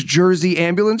these Jersey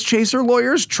ambulance chaser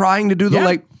lawyers trying to do the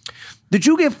like, did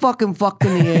you get fucking fucked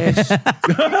in the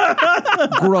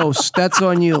ass? Gross. That's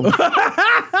on you.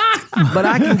 But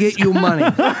I can get you money.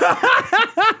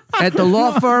 At the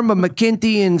law firm of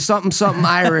McKinsey and something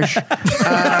Irish.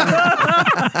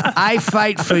 I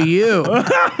fight for you.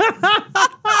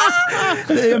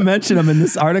 They mentioned them in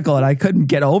this article, and I couldn't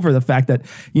get over the fact that,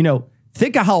 you know,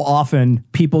 think of how often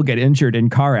people get injured in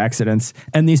car accidents,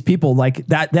 and these people like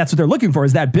that's what they're looking for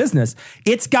is that business.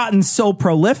 It's gotten so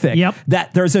prolific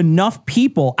that there's enough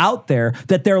people out there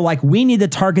that they're like, we need to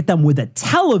target them with a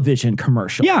television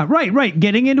commercial. Yeah, right.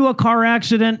 Getting into a car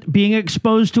accident, being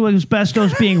exposed to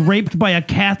asbestos, being raped by a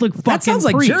Catholic fucking That sounds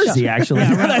like priest. Jersey, actually.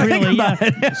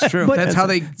 It's true. That's how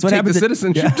they take the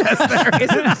citizenship test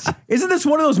there. Isn't this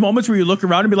one of those moments where you look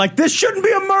around and be like, this shouldn't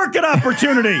be a market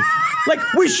opportunity? Like,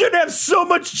 we shouldn't have so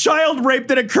much child rape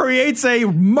that it creates a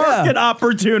market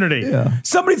opportunity. Yeah.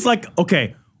 Somebody's like,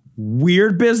 okay,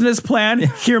 weird business plan.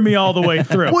 Hear me all the way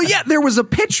through. Well, yeah, there was a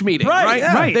pitch meeting, right?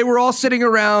 Yeah. Right. They were all sitting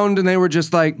around and they were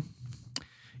just like,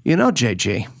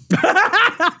 JG,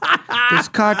 this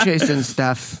car chasing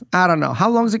stuff, I don't know. How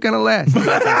long is it going to last?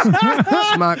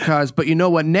 Smart cars. But you know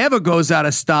what never goes out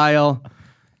of style?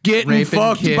 Getting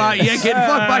fucked by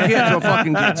kids or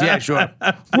fucking kids. Yeah, sure.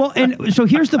 Well, and so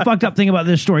here's the fucked up thing about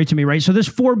this story to me, right? So this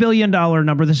 $4 billion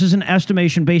number, this is an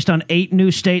estimation based on 8 new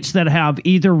states that have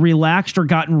either relaxed or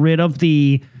gotten rid of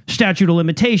the statute of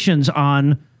limitations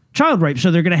on child rape. So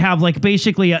they're going to have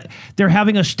basically they're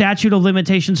having a statute of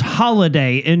limitations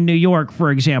holiday in New York,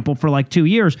 for example, for 2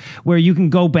 years where you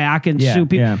can go back and sue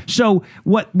people. Yeah. So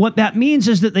what that means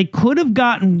is that they could have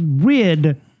gotten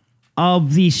rid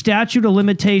of the statute of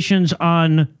limitations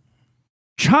on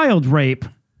child rape,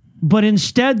 but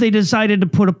instead they decided to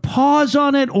put a pause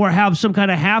on it or have some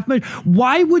kind of half measure.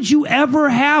 Why would you ever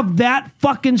have that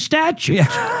fucking statute?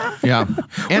 Yeah.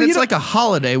 And it's like a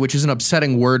holiday, which is an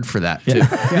upsetting word for that, too.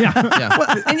 Yeah.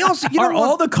 Well, and you also, are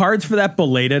all the cards for that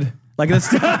belated? Like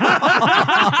this. You don't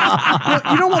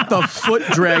want the foot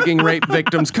dragging rape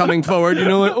victims coming forward.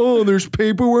 There's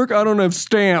paperwork. I don't have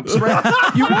stamps. Right?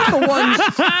 You want the ones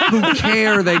who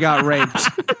care they got raped.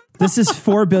 This is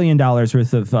 $4 billion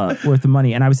worth of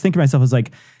money, and I was thinking to myself, I was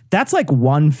like, that's like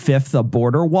 1/5 a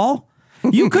border wall.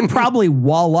 You could probably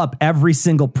wall up every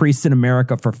single priest in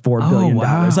America for $4 billion.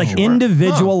 Wow.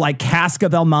 Individual, like Casca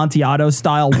del Amontillado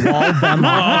style, wall them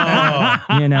up.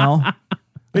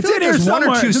 It's in here one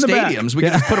or two stadiums. We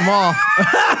can just put them all.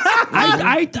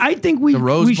 I think we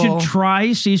should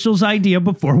try Cecil's idea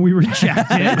before we reject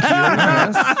it.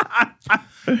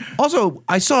 Also,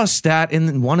 I saw a stat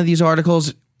in one of these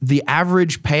articles. The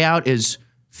average payout is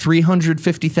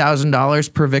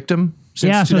 $350,000 per victim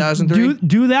since 2003. So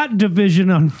do that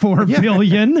division on $4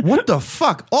 billion. What the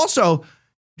fuck? Also,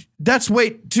 that's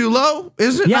way too low,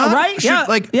 isn't it? Yeah, right?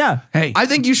 Hey, I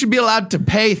think you should be allowed to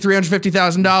pay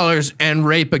 $350,000 and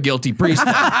rape a guilty priest. If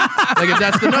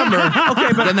that's the number,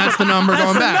 then that's the number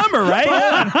going back. That's the number, right?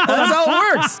 That's how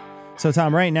it works. So,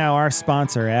 Tom, right now, our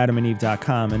sponsor,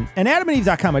 AdamandEve.com. And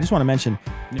AdamandEve.com, I just want to mention,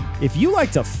 if you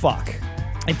like to fuck.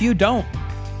 If you don't.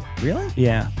 Really?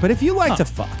 Yeah. But if you like to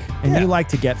fuck and you like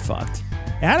to get fucked,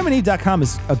 AdamandEve.com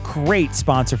is a great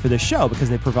sponsor for this show because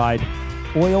they provide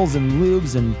oils and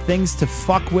lubes and things to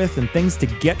fuck with and things to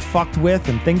get fucked with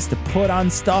and things to put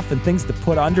on stuff and things to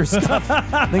put under stuff,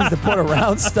 things to put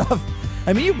around stuff.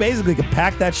 I mean, you basically can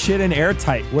pack that shit in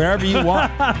airtight wherever you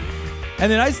want.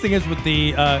 And the nice thing is with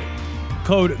the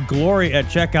code GLORY at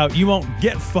checkout, you won't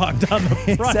get fucked on the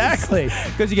price. Exactly.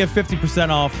 Because you get 50%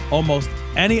 off almost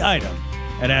any item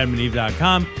at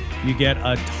AdamandEve.com. You get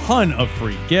a ton of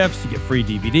free gifts. You get free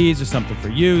DVDs. There's something for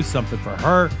you, something for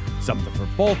her, something for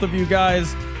both of you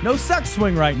guys. No sex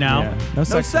swing right now. Yeah, no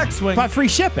sex swing. But free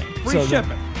shipping. Free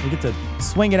shipping. You get to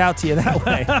swing it out to you that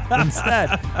way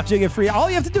instead. You get free. All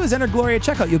you have to do is enter Glory at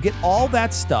checkout. You'll get all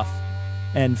that stuff.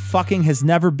 And fucking has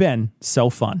never been so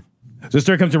fun. This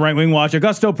story comes to Right Wing Watch.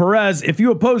 Augusto Perez, if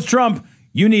you oppose Trump,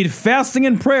 you need fasting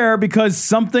and prayer because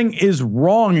something is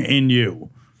wrong in you.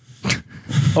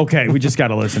 Okay, we just got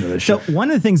to listen to this shit. So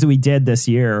one of the things that we did this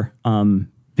year,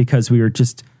 because we were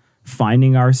just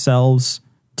finding ourselves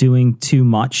doing too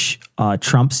much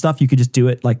Trump stuff, you could just do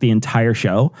it like the entire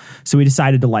show. So we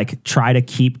decided to try to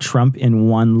keep Trump in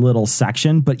one little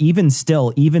section. But even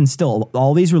still,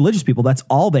 all these religious people, that's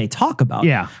all they talk about.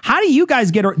 Yeah. How do you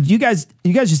guys get? You guys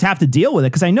just have to deal with it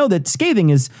because I know that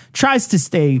Scathing tries to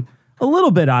stay a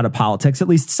little bit out of politics, at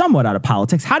least somewhat out of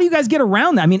politics. How do you guys get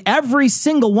around that? I mean, every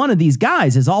single one of these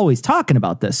guys is always talking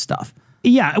about this stuff.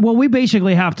 Yeah, well, we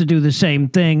basically have to do the same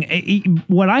thing.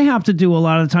 What I have to do a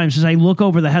lot of the times is I look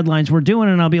over the headlines we're doing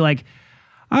and I'll be like,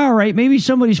 all right, maybe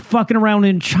somebody's fucking around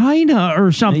in China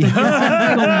or something.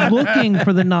 Go looking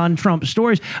for the non-Trump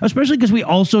stories, especially because we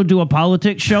also do a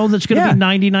politics show that's going to be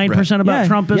 99% about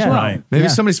Trump as well. Right. Maybe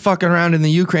somebody's fucking around in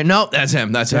the Ukraine. Nope, that's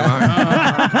him. That's him.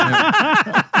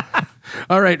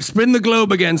 All right, spin the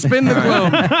globe again. Spin the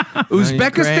globe.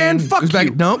 Uzbekistan, fuck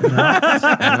you. Nope.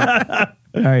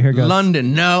 All right, here goes.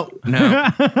 London, no.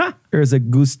 Here's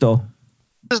Augusto.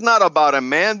 This is not about a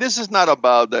man. This is not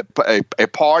about a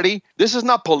party. This is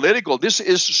not political. This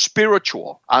is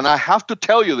spiritual. And I have to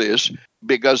tell you this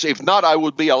because if not, I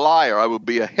would be a liar. I would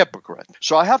be a hypocrite.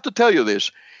 So I have to tell you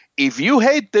this. If you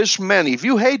hate this man, if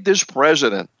you hate this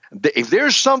president, If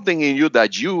there's something in you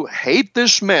that you hate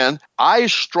this man, I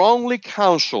strongly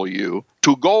counsel you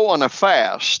to go on a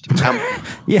fast.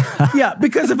 Yeah,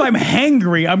 because if I'm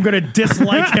hangry, I'm going to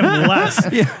dislike him less.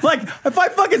 Like, if I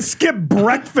fucking skip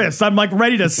breakfast, I'm like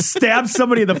ready to stab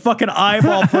somebody in the fucking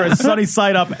eyeball for a sunny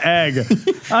side up egg.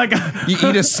 Like, you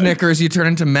eat a Snickers, you turn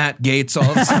into Matt Gaetz all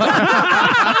of a sudden.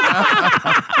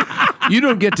 You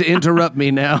don't get to interrupt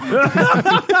me now.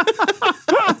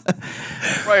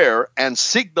 Prayer and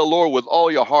seek the Lord with all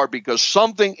your heart, because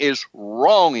something is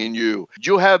wrong in you.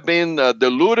 You have been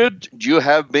deluded, you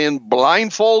have been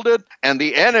blindfolded, and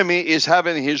the enemy is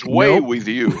having his way with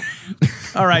you.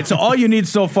 All right, so all you need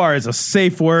so far is a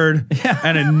safe word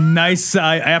and a nice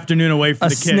afternoon away from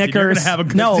the kids. Snickers. You're gonna have a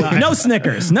good time. No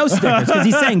Snickers, because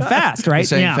he's saying fast, right?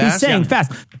 He's saying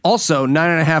fast. Also,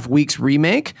 9.5 Weeks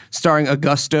remake starring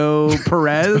Augusto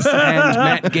Perez and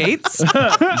Matt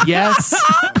Gaetz. Yes,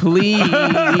 please.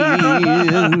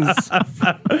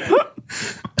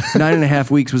 9.5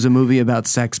 Weeks was a movie about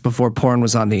sex before porn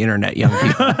was on the internet, young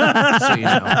people. So, you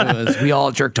know, we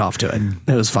all jerked off to it.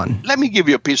 It was fun. Let me give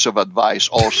you a piece of advice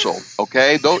also,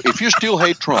 okay? Though, if you still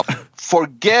hate Trump,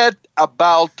 forget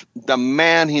about the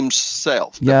man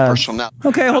himself, the personality.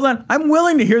 Okay, hold on. I'm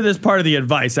willing to hear this part of the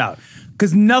advice out.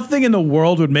 Because nothing in the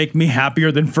world would make me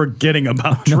happier than forgetting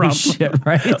about Trump. Shit,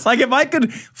 right? Like, if I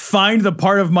could find the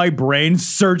part of my brain,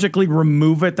 surgically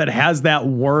remove it that has that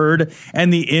word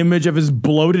and the image of his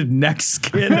bloated neck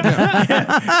skin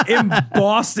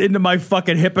embossed into my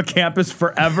fucking hippocampus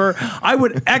forever, I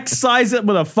would excise it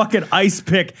with a fucking ice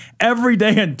pick every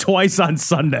day and twice on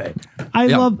Sunday. I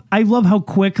love how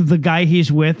quick the guy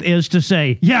he's with is to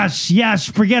say, yes,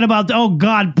 forget about, oh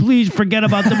God, please forget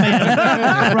about the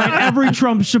man. Right? Every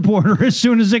Trump supporter, as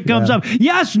soon as it comes up, we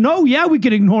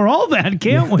can ignore all that,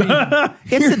 can't we?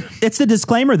 It's the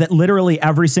disclaimer that literally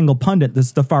every single pundit,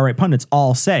 the far right pundits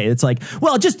all say. It's like,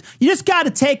 well, you just got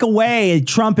to take away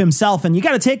Trump himself, and you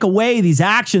got to take away these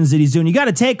actions that he's doing. You got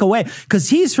to take away because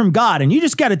he's from God, and you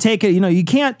just got to take it. You know, you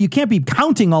can't be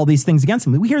counting all these things against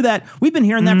him. We hear that. We've been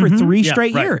hearing that for 3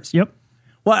 straight years. Yep.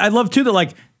 Well, I love too that,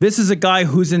 like, this is a guy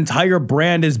whose entire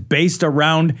brand is based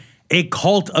around a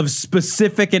cult of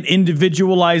specific and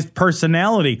individualized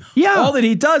personality. Yeah. All that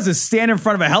he does is stand in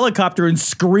front of a helicopter and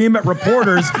scream at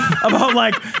reporters about,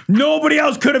 like, nobody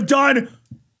else could have done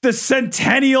the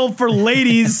centennial for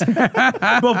ladies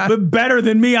better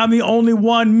than me. I'm the only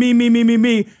one. Me.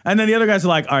 And then the other guys are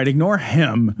like, all right, ignore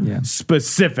him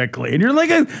specifically. And you're like,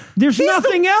 there's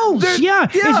nothing else.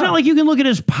 It's not like you can look at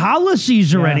his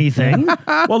policies or anything.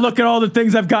 Well, look at all the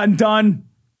things I've gotten done.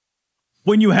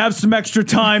 When you have some extra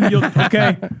time, you'll,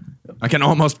 okay. I can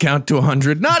almost count to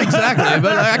 100. Not exactly,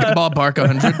 but I can ballpark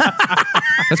 100.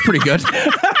 That's pretty good.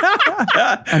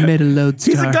 I made a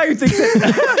lodestar. He's a guy who thinks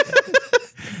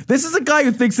that... This is a guy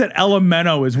who thinks that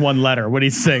Elemento is one letter when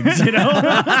he sings, you know?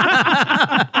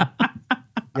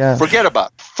 Forget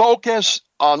about it. Focus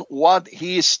on what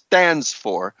he stands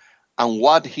for and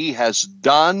what he has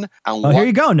done. And here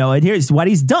you go, Noah. Here's what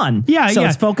he's done. So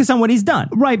let's focus on what he's done.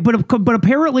 Right, but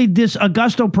apparently this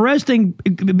Augusto Perez thing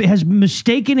has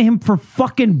mistaken him for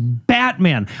fucking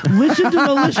Batman. Listen to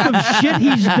the list of shit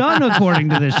he's done according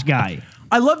to this guy.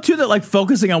 I love, too, that, like,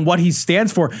 focusing on what he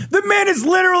stands for. The man is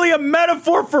literally a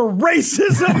metaphor for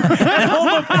racism and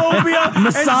homophobia,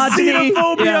 misogyny, and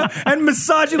xenophobia, and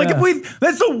misogyny. Like,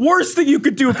 that's the worst thing you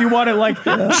could do if you want to, like,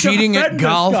 cheating at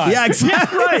golf. Yeah,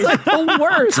 exactly. Right. It's like the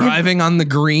worst. Driving on the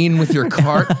green with your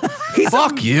cart.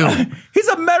 Fuck you. He's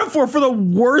a metaphor for the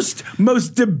worst,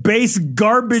 most debased,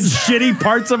 garbage, shitty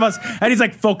parts of us. And he's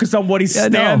like, focus on what he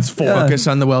stands for. Focus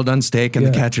on the well-done steak and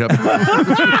the ketchup.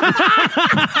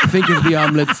 Think of the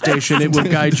omelet station. It will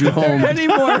guide you home.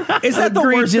 Anymore. Is that the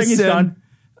worst thing he's done?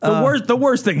 The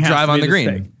worst thing has drive to be on the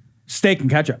green. Steak and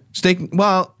ketchup.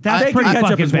 Well, that's pretty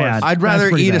fucking bad. I'd rather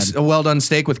eat a well-done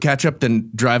steak with ketchup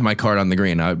than drive my cart on the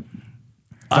green.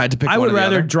 If I had to pick I would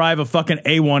rather drive a fucking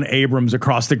A1 Abrams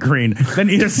across the green than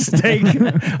eat a steak,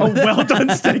 a well-done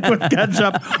steak with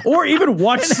ketchup, or even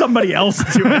watch somebody else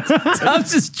do it.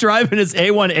 Tom's just driving his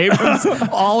A1 Abrams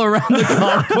all around the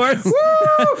golf course.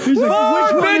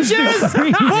 Four bitches!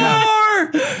 Four!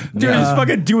 Dude, he's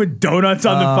fucking doing donuts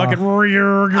on the fucking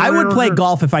rear. I would play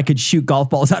golf if I could shoot golf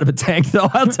balls out of a tank, though.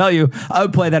 I'll tell you, I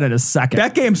would play that in a second.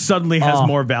 That game suddenly has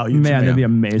more value to me. Man, that'd be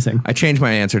amazing. I changed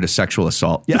my answer to sexual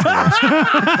assault. Yeah. I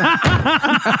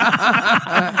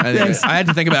had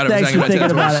to think about it. Thanks for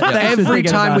thinking about it. Every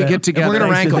time we get together, we're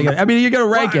going to rank them. I mean, you're going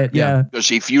to rank it. Yeah.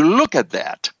 Because if you look at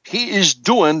that, he is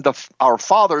doing our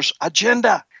father's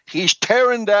agenda. He's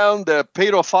tearing down the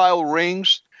pedophile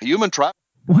rings, human trafficking.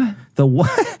 What? The what?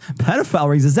 Pedophile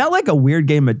rings. Is that like a weird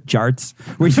game of jarts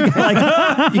where you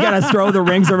gotta throw the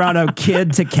rings around a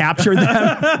kid to capture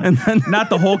them? And then Not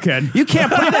the whole kid. you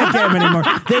can't play that game anymore.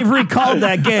 They've recalled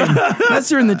that game.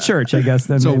 Unless you're in the church, I guess.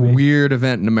 Then It's a maybe. weird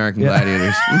event in American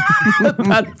Gladiators.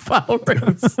 Pedophile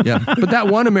rings. Yeah. But that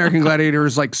one American Gladiator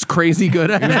is like crazy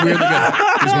good at it. Weirdly good.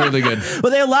 He's weirdly good.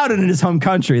 Well, they allowed it in his home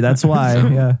country. That's why.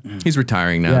 Yeah. He's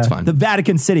retiring now. Yeah. It's fine. The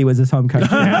Vatican City was his home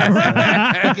country.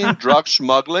 Drug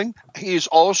smuggling. He's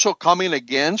also coming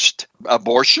against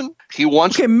abortion. He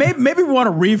wants. Okay, maybe we want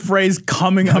to rephrase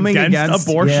coming against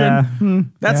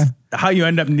abortion. That's how you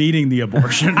end up needing the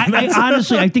abortion. I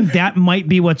honestly, I think that might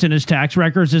be what's in his tax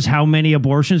records is how many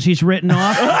abortions he's written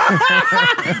off.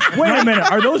 Wait a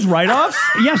minute, are those write-offs?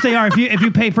 Yes, they are. If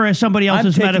you pay for somebody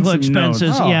else's taking medical some expenses,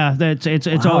 notes. Oh. yeah,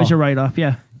 it's always a write-off.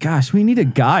 Yeah. Gosh, we need a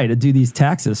guy to do these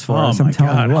taxes for us. I'm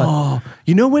telling you what. Oh,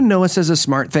 you know when Noah says a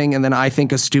smart thing and then I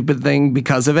think a stupid thing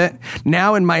because of it?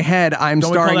 Now in my head, I'm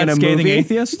Don't we call starring in that a scathing movie.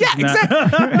 atheist? Yeah,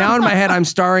 exactly. Now in my head, I'm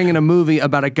starring in a movie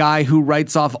about a guy who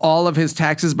writes off all of his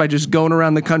taxes by just going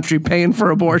around the country paying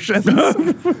for abortions.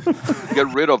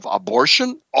 Get rid of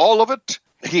abortion, all of it.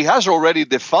 He has already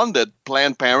defunded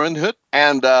Planned Parenthood,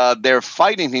 and they're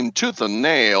fighting him tooth and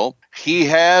nail. He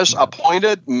has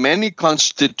appointed many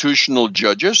constitutional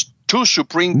judges, 2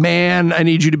 Supreme. Man, I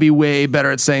need you to be way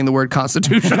better at saying the word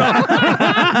constitutional.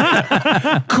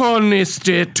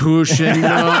 Constitutional.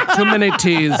 Too many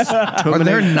T's. Are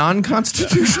there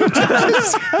non-constitutional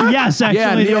judges? Yes,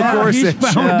 actually, Neil Gorsuch.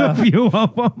 he's found a few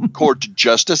of them. Court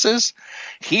justices.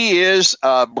 He is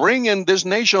bringing this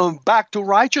nation back to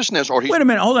righteousness. Or Wait a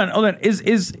minute, hold on.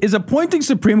 Is appointing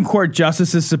Supreme Court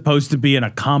justices supposed to be an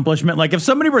accomplishment? Like if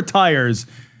somebody retires,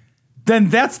 then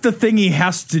that's the thing he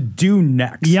has to do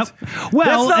next. Yep.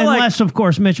 Well, unless, of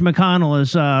course, Mitch McConnell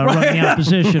is running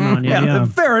opposition on you. Yeah.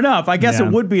 Fair enough. I guess Yeah.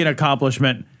 it would be an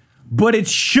accomplishment, but it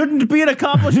shouldn't be an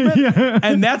accomplishment.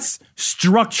 And that's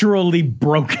structurally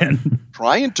broken.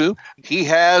 trying to. He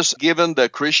has given the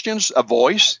Christians a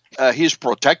voice. He's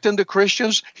protecting the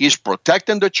Christians. He's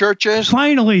protecting the churches.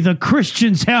 Finally, the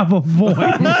Christians have a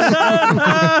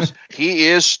voice. He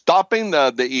is stopping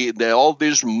all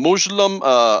these Muslim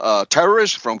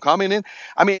terrorists from coming in.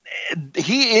 I mean,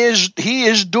 he is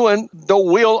doing the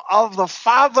will of the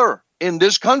Father in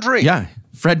this country. Yeah.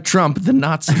 Fred Trump, the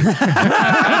Nazi.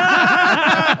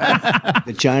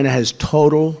 That China has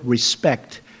total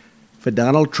respect for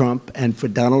Donald Trump and for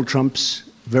Donald Trump's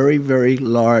very, very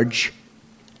large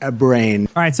brain.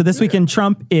 All right, so this week in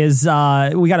Trump is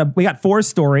we got 4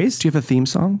 stories. Do you have a theme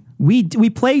song? We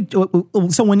played.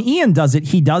 So when Ian does it,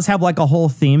 he does have like a whole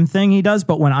theme thing he does.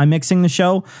 But when I'm mixing the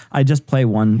show, I just play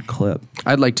one clip.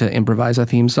 I'd like to improvise a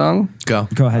theme song. Go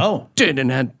ahead. Oh, there's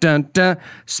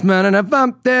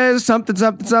something.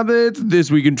 It's This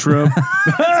Week in Trump.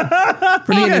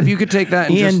 Ian, if you could take that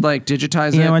and just like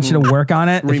digitize it. I want you to work on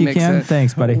it if you remix can. it.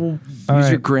 Thanks, buddy. Use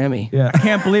your Grammy. Yeah. I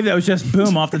can't believe that was just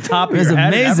boom off the top of It was your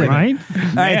head. amazing. Right?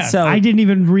 All right, so I didn't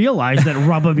even realize that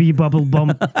Rubba Bee Bubble Bum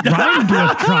rhymed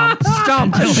with Trump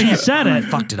until he said it. I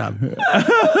fucked it up.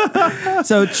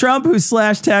 So Trump, who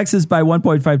slashed taxes by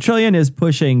 $1.5 trillion, is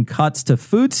pushing cuts to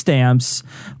food stamps.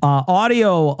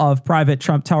 Audio of private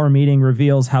Trump Tower meeting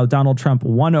reveals how Donald Trump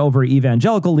won over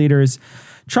evangelical leaders.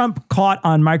 Trump caught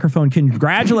on microphone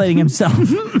congratulating himself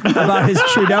about his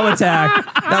Trudeau attack.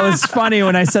 That was funny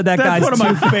when I said that That's guy's one of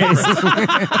my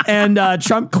face. And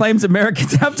Trump claims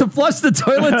Americans have to flush the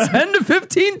toilet 10 to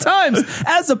 15 times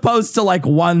as opposed to like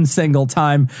one single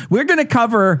time. We're going to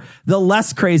cover the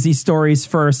less crazy stories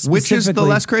first. Which is the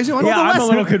less crazy one? Yeah, I'm a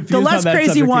little confused The less on that crazy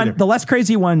subject one. either. The less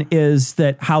crazy one is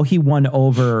that how he won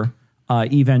over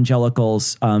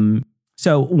evangelicals.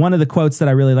 So one of the quotes that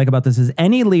I really like about this is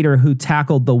any leader who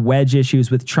tackled the wedge issues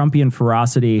with Trumpian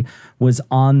ferocity was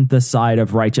on the side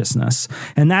of righteousness.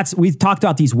 And we've talked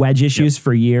about these wedge issues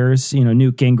for years. You know,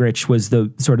 Newt Gingrich was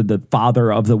the sort of the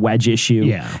father of the wedge issue.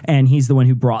 Yeah. And he's the one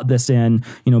who brought this in,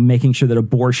 you know, making sure that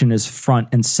abortion is front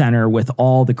and center with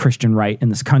all the Christian right in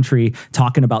this country,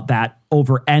 talking about that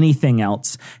over anything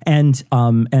else. And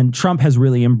Trump has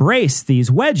really embraced these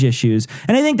wedge issues.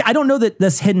 And I don't know that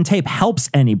this hidden tape helps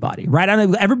anybody, right? I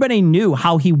don't know, everybody knew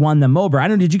how he won them over. I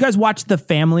don't know. Did you guys watch The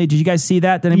Family? Did you guys see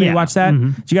that? Did anybody watch that?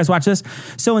 Mm-hmm. Did you guys watch this?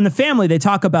 So in The Family, they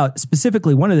talk about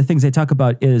specifically, one of the things they talk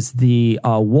about is the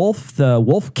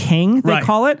Wolf King, they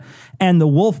call it. And the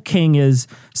Wolf King is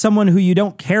someone who you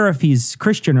don't care if he's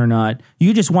Christian or not.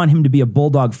 You just want him to be a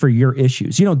bulldog for your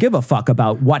issues. You don't give a fuck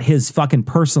about what his fucking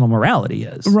personal morality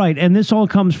is. Right. And this all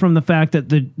comes from the fact that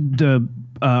the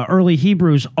early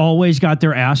Hebrews always got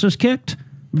their asses kicked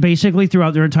basically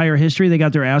throughout their entire history. They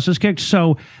got their asses kicked.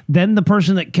 So then the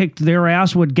person that kicked their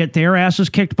ass would get their asses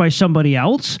kicked by somebody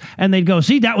else, and they'd go,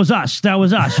 see, that was us. That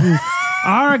was us.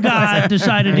 Our God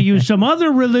decided to use some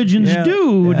other religion's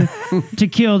dude to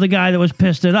kill the guy that was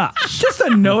pissed at us. Just a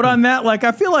note on that. Like,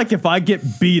 I feel like if I get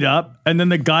beat up and then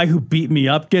the guy who beat me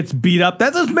up gets beat up,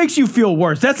 that just makes you feel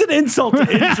worse. That's an insult to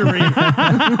injury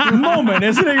moment,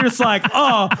 isn't it? You're just like,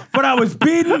 oh, but I was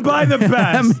beaten by the best.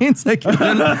 That means like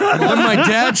then my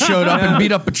dad showed up and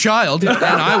beat up a child, and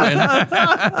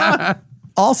I win.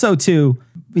 Also, too,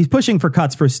 he's pushing for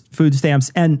cuts for food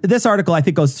stamps, and this article I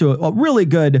think goes to a really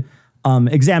good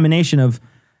examination of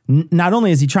not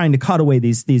only is he trying to cut away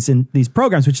these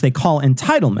programs, which they call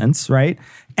entitlements, right?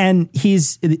 And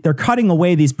they're cutting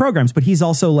away these programs, but he's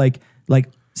also like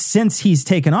since he's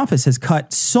taken office has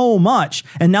cut so much,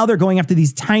 and now they're going after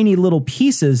these tiny little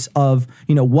pieces of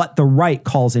what the right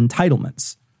calls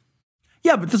entitlements.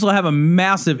 Yeah, but this will have a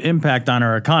massive impact on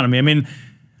our economy. I mean,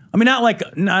 not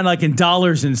like in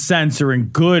dollars and cents or in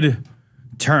good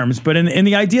terms, but in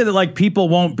the idea that like people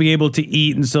won't be able to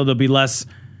eat, and so they'll be less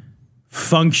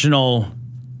functional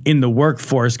in the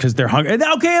workforce because they're hungry.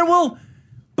 Okay,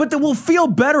 but we'll feel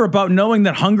better about knowing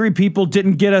that hungry people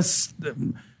didn't get us.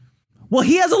 Well,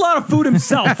 he has a lot of food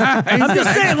himself. I'm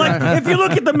just saying, like, if you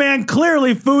look at the man,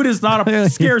 clearly food is not a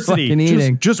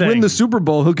scarcity. Just win the Super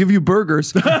Bowl. He'll give you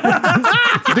burgers.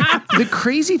 The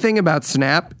crazy thing about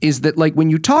SNAP is that, like, when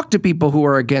you talk to people who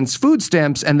are against food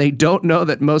stamps and they don't know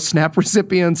that most SNAP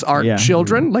recipients are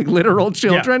children, like literal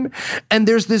children, and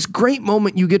there's this great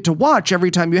moment you get to watch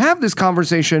every time you have this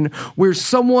conversation where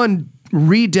someone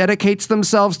rededicates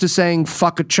themselves to saying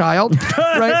fuck a child,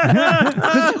 right?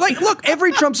 Because like, look,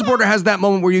 every Trump supporter has that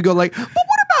moment where you go like, but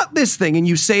what about this thing? And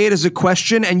you say it as a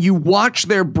question and you watch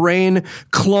their brain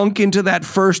clunk into that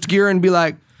first gear and be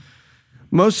like,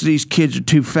 most of these kids are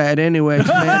too fat anyways,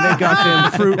 man. They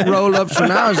got them fruit roll-ups.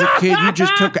 When I was a kid, you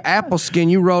just took an apple skin,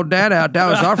 you rolled that out. That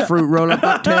was our fruit roll-up.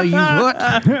 I'll tell you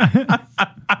what.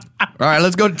 All right,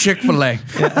 let's go to Chick-fil-A.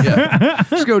 Yeah.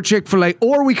 Let's go Chick-fil-A.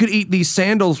 Or we could eat these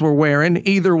sandals we're wearing.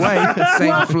 Either way,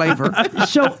 same flavor.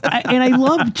 So, and I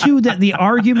love, too, that the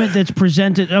argument that's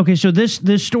presented... Okay, so this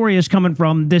story is coming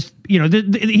from this...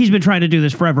 he's been trying to do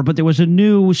this forever, but there was a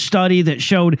new study that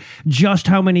showed just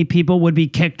how many people would be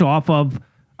kicked off of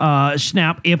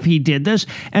SNAP if he did this.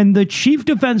 And the chief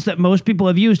defense that most people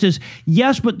have used is,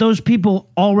 yes, but those people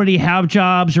already have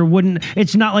jobs or wouldn't.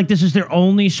 It's not like this is their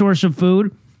only source of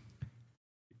food.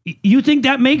 You think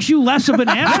that makes you less of an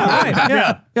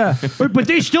asshole? Yeah. But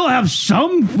they still have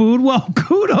some food. Well,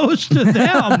 kudos to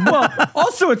them. Well,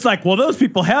 also it's like, well, those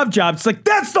people have jobs. It's like,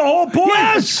 that's the whole point.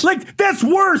 Yes. Like, that's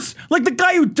worse. Like the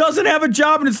guy who doesn't have a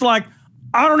job and it's like,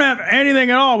 I don't have anything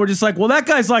at all. We're just like, well, that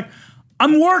guy's like,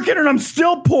 I'm working and I'm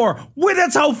still poor. Wait,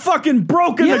 that's how fucking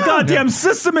broken the goddamn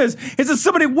system is. It's that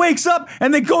somebody wakes up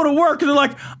and they go to work and they're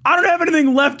like, I don't have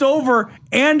anything left over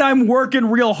and I'm working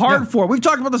real hard for it. We've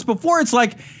talked about this before. It's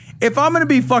like, if I'm going to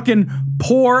be fucking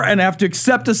poor and have to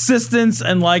accept assistance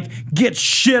and like get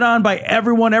shit on by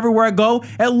everyone everywhere I go,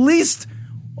 at least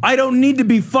I don't need to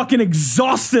be fucking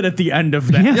exhausted at the end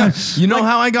of that. Yes. You know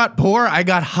how I got poor? I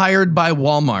got hired by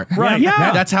Walmart. Right.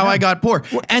 Yeah. That's how I got poor.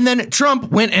 And then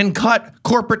Trump went and cut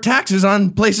corporate taxes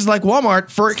on places like Walmart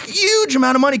for a huge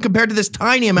amount of money compared to this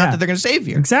tiny amount that they're going to save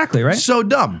here. Exactly, right? So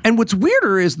dumb. And what's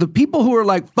weirder is the people who are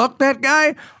like, fuck that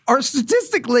guy, are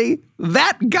statistically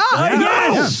that guy.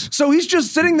 Yes. So he's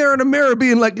just sitting there in a mirror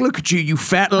being like, look at you, you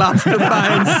fat lobster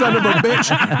buying son of a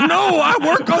bitch. No, I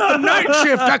work on the night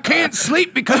shift. I can't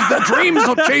sleep because the dreams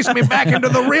will chase me back into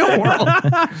the real world.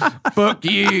 Fuck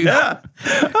you.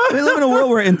 We live in a world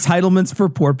where entitlements for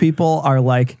poor people are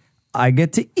like, I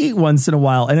get to eat once in a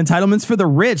while. And entitlements for the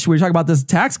rich, we talk about this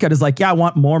tax cut, is like, I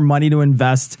want more money to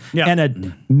invest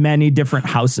in many different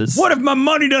houses. What if my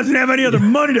money doesn't have any other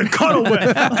money to cuddle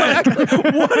with? Like,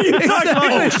 what are you talking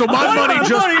about? Oh, so my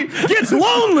money gets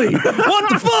lonely. What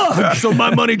the fuck? So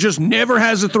my money just never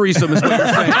has a threesome, is what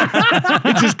you're saying.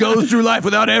 It just goes through life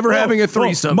without ever having a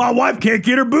threesome. My wife can't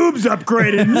get her boobs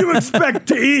upgraded, and you expect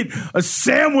to eat a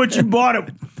sandwich you bought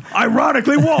at,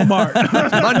 ironically, Walmart.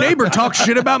 My neighbor talks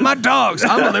shit about my dogs.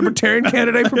 I'm a libertarian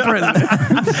candidate for president.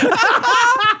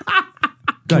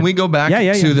 Can we go back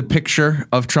to the picture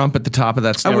of Trump at the top of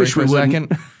that story for a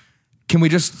second? Can we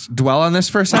just dwell on this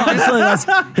for a second? Let's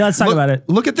talk about it.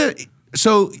 Look at the...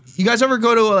 So, you guys ever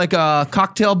go to like a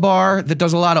cocktail bar that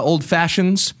does a lot of old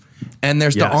fashions? And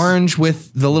there's the orange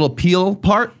with the little peel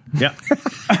part? Yeah.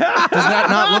 Does that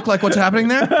not look like what's happening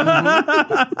there?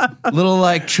 Little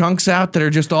like chunks out that are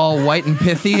just all white and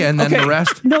pithy, and then the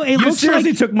rest. No, it You looks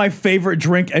seriously like took my favorite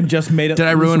drink and just made it. Did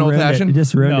I ruin old You fashioned?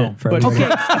 just ruined No, it. For but-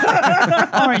 everybody.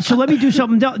 All right, so let me do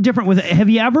something different with it. Have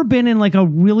you ever been in like a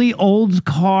really old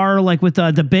car, like with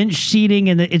the bench seating,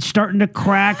 and it's starting to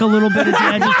crack a little bit at the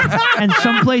edges, and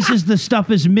some places the stuff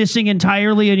is missing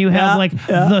entirely, and you have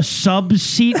the sub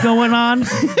seat going on?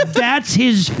 That's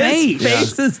his face. His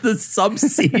face is the sub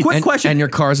seat. Quick question. And your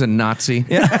car's a Nazi.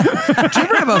 Do you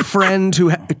ever have a friend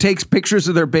who takes pictures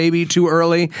of their baby too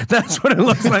early? That's what it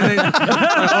looks like.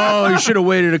 Oh, you should have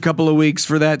waited a couple of weeks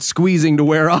for that squeezing to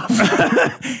wear off.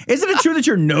 Isn't it true that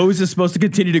your nose is supposed to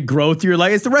continue to grow through your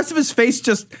life? Is the rest of his face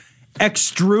just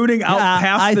extruding out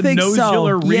past the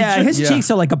nodular region? Yeah, his cheeks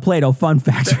are like a Play-Doh fun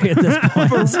factory at this point.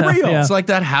 For real. It's like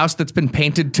that house that's been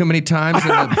painted too many times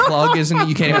and the plug isn't,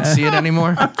 you can't even see it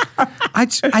anymore.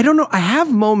 I don't know. I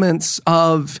have moments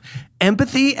of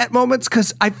empathy at moments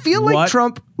because I feel like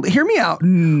Trump. Hear me out.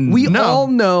 We all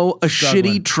know a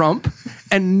shitty Trump,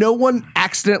 and no one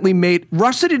accidentally made.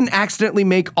 Russia didn't accidentally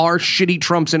make our shitty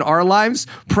Trumps in our lives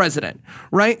president,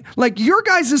 right? Like your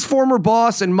guys' former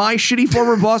boss and my shitty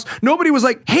former boss. Nobody was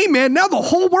like, "Hey man, now the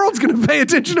whole world's going to pay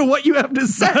attention to what you have to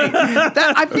say."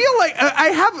 That I feel like I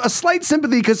have a slight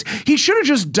sympathy because he should have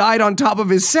just died on top of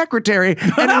his secretary,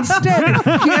 and instead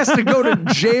he has to go to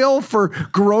jail for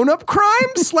grown-up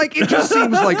crimes. Like it just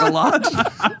seems like a lot.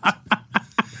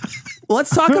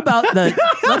 Let's talk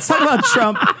about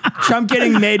Trump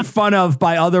getting made fun of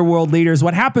by other world leaders.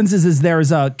 What happens is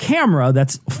there's a camera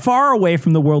that's far away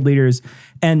from the world leaders,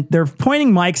 and they're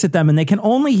pointing mics at them, and they can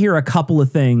only hear a couple of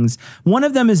things. One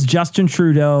of them is Justin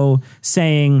Trudeau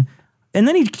saying, and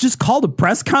then he just called a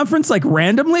press conference like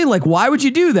randomly. Like, why would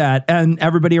you do that? And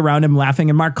everybody around him laughing.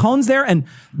 And Mark Cohn's there, and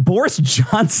Boris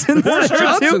Johnson's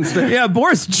there. Yeah,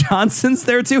 Boris Johnson's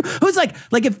there too. Who's like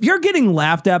if you're getting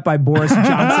laughed at by Boris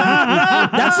Johnson,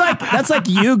 that's like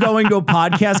you going to a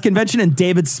podcast convention and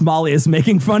David Smalley is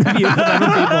making fun of you with other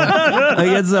people.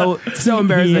 Like it's so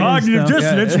embarrassing. Cognitive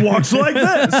dissonance walks like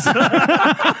this.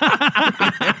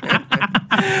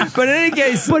 But in any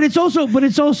case, but it's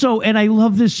also, and I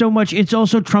love this so much. It's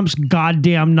also Trump's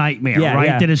goddamn nightmare, right?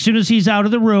 Yeah. That as soon as he's out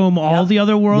of the room, all the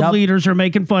other world leaders are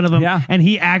making fun of him, and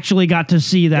he actually got to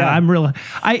see that. Yeah.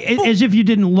 As if you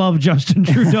didn't love Justin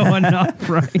Trudeau enough,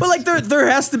 right? But like, there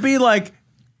has to be like,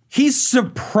 he's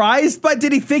surprised, but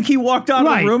did he think he walked out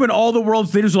of the room and all the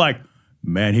world's leaders were like,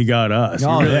 man, he got us.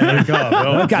 Oh,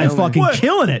 that guy's fucking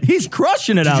killing it. He's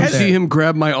crushing it out there. Did you see him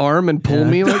grab my arm and pull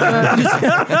me like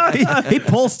that? he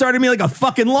started me like a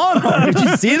fucking lawnmower. Did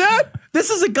you see that?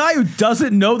 This is a guy who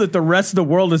doesn't know that the rest of the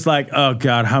world is like, oh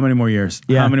God, how many more years?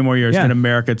 Yeah. How many more years can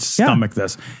America stomach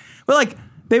this? But like,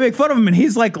 they make fun of him, and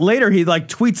he's like, later he like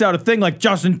tweets out a thing like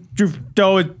Justin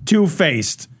Trudeau is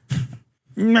two-faced.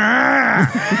 And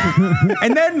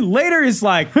then later he's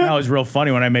like, that was real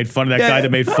funny when I made fun of that guy that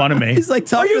made fun of me. He's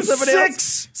like, are you somebody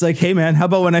else? He's like, hey man, how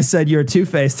about when I said you're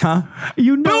two-faced, huh?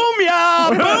 You know,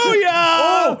 booyah, booyah!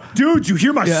 Oh, dude, you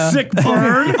hear my sick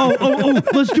burn? oh,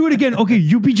 let's do it again. Okay,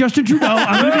 you be Justin Trudeau.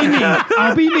 I'm gonna be me.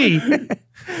 I'll be me.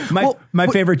 My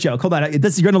favorite joke. Hold on. You're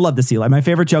going to love this, Eli. My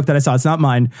favorite joke that I saw, it's not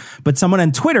mine, but someone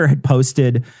on Twitter had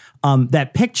posted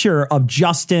that picture of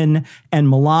Justin and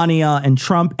Melania and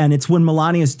Trump. And it's when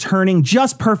Melania's turning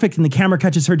just perfect and the camera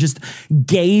catches her just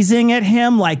gazing at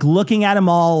him, like looking at him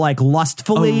all like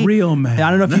lustfully. A real man.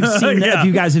 I don't know if you've seen if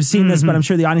you guys have seen this, but I'm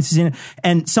sure the audience has seen it.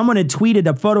 And someone had tweeted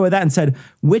a photo of that and said,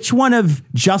 which one of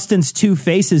Justin's two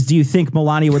faces do you think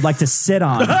Melania would like to sit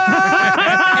on?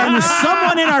 And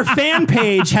someone in our fan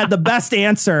page had the best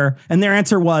answer, and their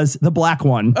answer was the black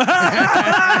one.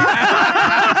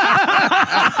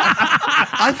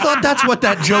 I thought that's what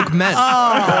that joke meant.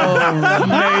 Oh,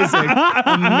 amazing.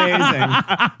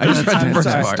 I just read the first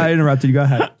part. I interrupted you. Go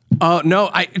ahead. No,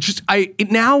 I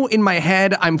now in my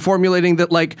head, I'm formulating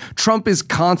that like Trump is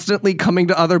constantly coming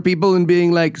to other people and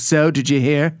being like, so did you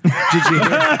hear? Did you hear?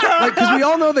 Like, cause we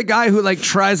all know the guy who like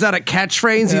tries out a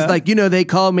catchphrase. He's like, they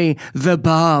call me the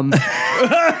bomb.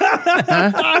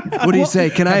 Huh? What do you say?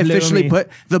 Can I officially put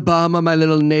the bomb on my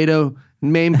little NATO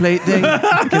nameplate thing?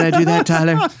 Can I do that,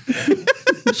 Tyler?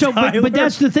 So, but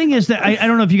that's the thing is that I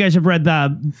don't know if you guys have read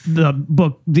the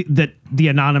book that the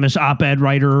anonymous op-ed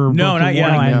writer. No, not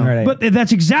yet. No. But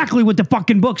that's exactly what the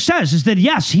fucking book says, is that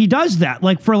yes, he does that.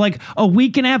 Like for like a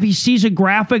week and a half, he sees a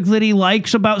graphic that he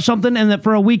likes about something, and that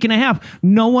for a week and a half,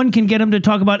 no one can get him to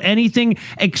talk about anything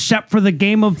except for the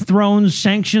Game of Thrones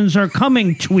sanctions are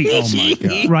coming tweet. Oh my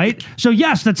God. Right? So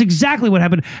yes, that's exactly what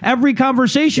happened. Every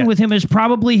conversation with him is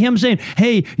probably him saying,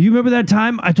 hey, you remember that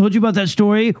time I told you about that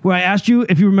story where I asked you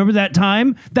if you remember that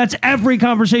time? That's every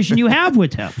conversation you have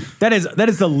with him. That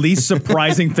is the least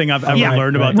surprising thing I've ever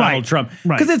learned about Donald Trump.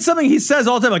 Because it's something he says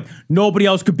all the time, like, nobody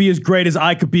else could be as great as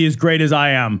I could be as great as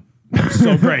I am.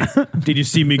 So great. Did you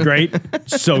see me great?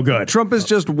 So good. Trump is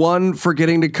just one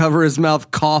forgetting to cover his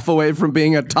mouth cough away from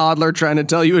being a toddler trying to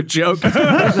tell you a joke.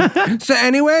 So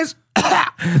anyways,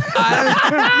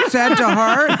 I said to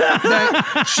her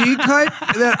that she could,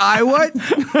 that I would.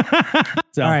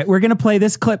 All right, we're going to play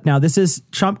this clip now. This is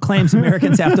Trump claims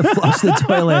Americans have to flush the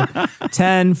toilet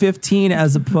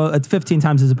 15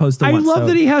 times as opposed to once. I love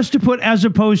that he has to put as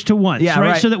opposed to once,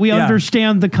 right? So that we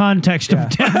understand the context of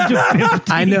 10 to 15.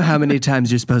 I know how many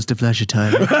times you're supposed to flush a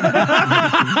toilet.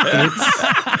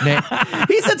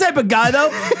 He's the type of guy,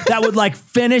 though, that would like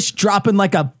finish dropping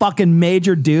like a fucking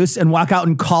major deuce and walk out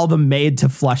and call the maid to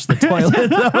flush the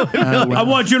toilet. I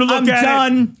want you to look at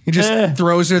done. it. He just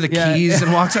throws her the keys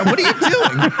and walks out. What are you doing?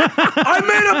 I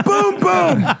made a boom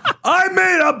boom. I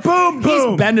made a boom boom.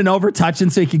 He's bending over,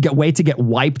 touching so he could wait to get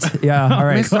wiped. Yeah, all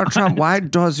right. Mr. Trump, why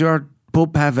does your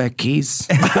poop have a keys?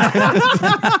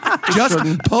 Just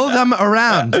pull them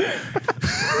around.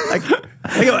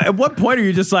 At what point are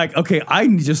you just like, okay, I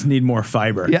just need more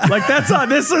fiber? Yeah. Like that's not.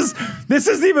 This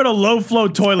isn't even a low flow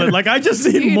toilet. Like I just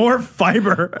need more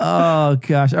fiber. Oh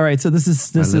gosh! All right, so this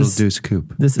is little deuce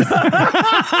coupe. This is done.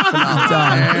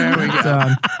 There we go.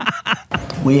 Done.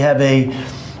 We have a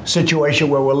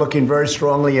situation where we're looking very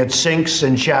strongly at sinks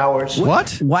and showers.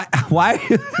 What? Why?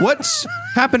 What's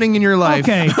happening in your life?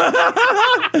 Okay.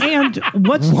 And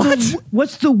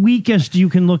what's the weakest you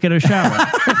can look at a shower?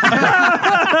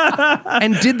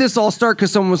 And did this all start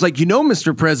because someone was like,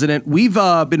 Mr. President, we've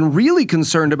been really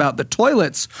concerned about the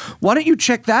toilets. Why don't you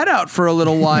check that out for a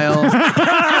little while?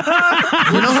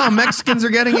 You know how Mexicans are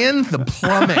getting in? The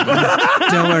plumbing.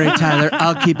 Don't worry, Tyler.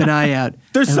 I'll keep an eye out.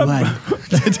 There's some.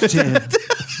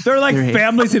 There are like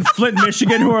families in Flint,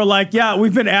 Michigan who are like, yeah,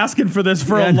 we've been asking for this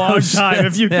for a long time.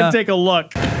 If you can take a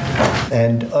look.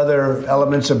 And other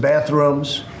elements of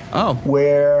bathrooms. Oh.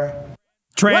 Where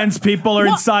trans people are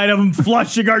inside of them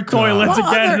flushing our toilets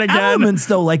again and again. Elements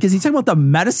though, like is he talking about the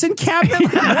medicine cabinet?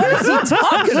 Like, what is he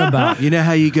talking about? You know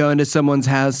how you go into someone's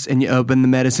house and you open the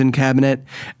medicine cabinet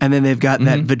and then they've got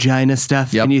that vagina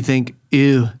stuff and you think,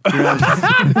 ew, gross.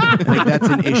 Like that's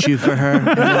an issue for her. And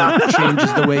then it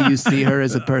changes the way you see her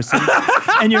as a person.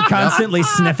 And you're constantly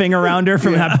sniffing around her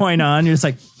from that point on. You're just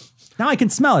like, now I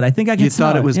can smell it. I think I can smell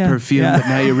it. You thought it was perfume, but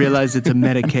now you realize it's a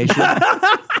medication.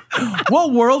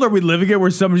 What world are we living in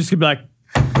where someone just could be like,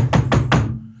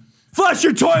 flush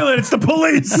your toilet, it's the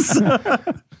police.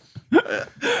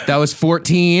 That was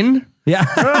 14.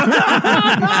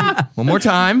 Yeah. One more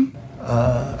time.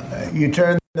 you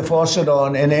turn the faucet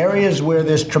on in areas where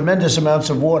there's tremendous amounts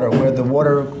of water, where the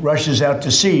water rushes out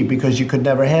to sea because you could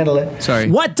never handle it. Sorry.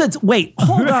 Wait,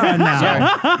 hold on now. Sorry.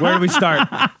 Where do we start?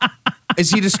 Is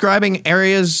he describing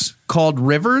areas called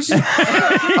rivers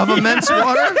of immense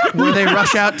water where they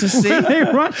rush out to sea? They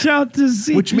rush out to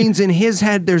sea. Which means in his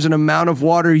head, there's an amount of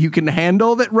water you can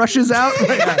handle that rushes out.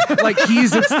 Like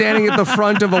he's standing at the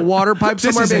front of a water pipe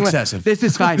somewhere. This is excessive. Like, this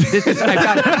is fine. This is, I've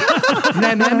got it.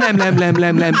 Lam, lam, lam, lam,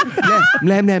 lam, lam, lam,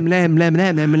 lam, lam, lam, lam,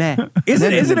 lam, lam, lam. Is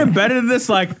it embedded in this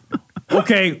like,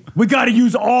 okay, we got to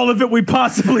use all of it we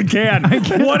possibly can.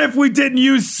 What if we didn't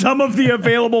use some of the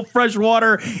available fresh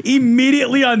water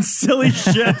immediately on silly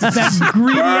shit? That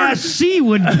greedy ass sea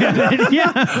would get it.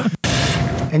 Yeah.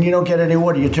 And you don't get any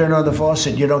water. You turn on the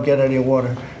faucet, you don't get any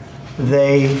water.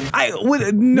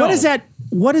 No.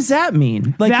 What does that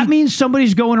mean? Like that means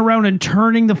somebody's going around and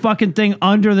turning the fucking thing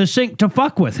under the sink to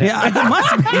fuck with it. Yeah, it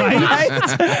must be. Right?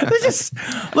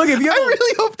 Look, if you I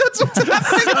really hope that's what's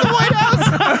happening in the White House.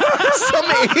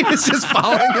 Some aide is just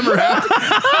following him around,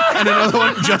 and another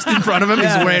one just in front of him is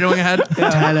radioing ahead.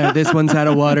 Tyler, this one's out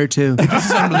of water too. This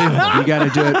is unbelievable. You got to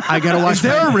do it. I got to wash. Is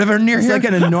there a river near here? It's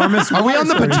like an enormous. Are we on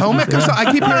the Potomac? Or so?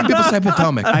 I keep hearing people say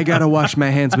Potomac. I got to wash my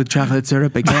hands with chocolate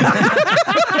syrup again.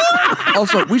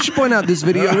 Also, we should point out this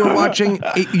video we're watching.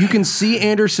 You can see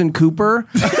Anderson Cooper.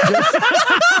 He's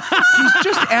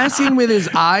just asking with his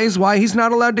eyes why he's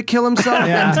not allowed to kill himself.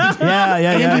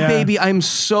 Andy, baby, I'm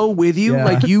so with you. Yeah.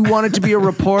 Like, you wanted to be a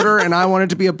reporter and I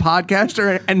wanted to be a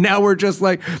podcaster, and now we're just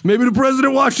like, maybe the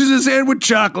president washes his hand with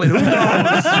chocolate. Who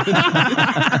knows?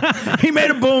 He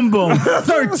made a boom boom.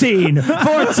 13,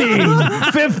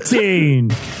 14, 15.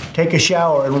 Take a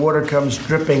shower and water comes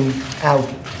dripping out.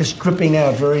 Just dripping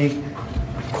out, very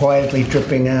quietly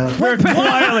dripping out. Very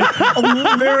quietly.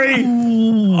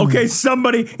 Okay,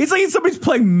 somebody. It's like somebody's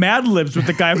playing Mad Libs with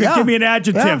the guy. Okay, give me an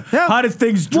adjective. How did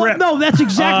things drip? Well, no, that's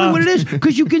exactly what it is.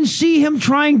 Because you can see him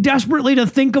trying desperately to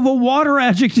think of a water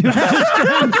adjective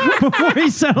before he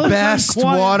settles. Best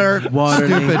water.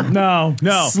 Stupid. No.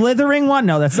 Slithering one?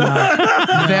 No, that's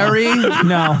not.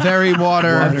 Very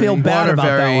water. I feel bad about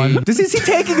that one. Is he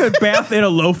taking a bath in a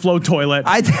low flow toilet?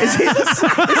 Is he just?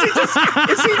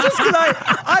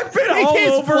 I've been all He's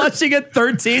over flushing it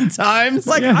 13 times.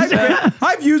 Like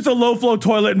I've used a low flow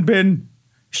toilet and been,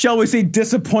 shall we say,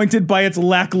 disappointed by its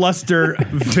lackluster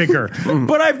vigor.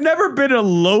 But I've never been in a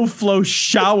low flow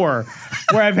shower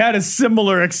where I've had a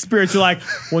similar experience. You're like,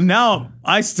 well, now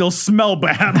I still smell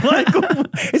bad. Like,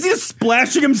 is he just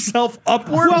splashing himself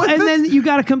upward? Well, and then you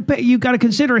got to compare. You got to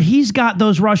consider he's got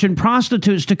those Russian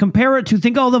prostitutes to compare it to.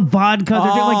 Think all the vodka.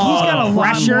 Like he's got a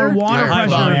lot more water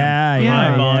pressure.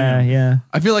 Yeah.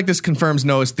 I feel like this confirms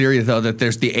Noah's theory, though, that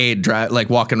there's the aide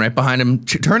walking right behind him,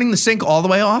 turning the sink all the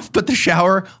way off, but the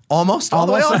shower almost all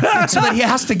the way off, so that he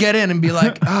has to get in and be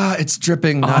like, it's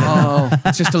dripping.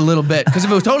 It's just a little bit. Because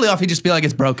if it was totally off, he'd just be like,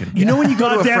 it's broken. You know when you go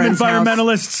to a friend's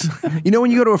environmentalists. House, you know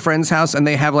when you go to a friend's house and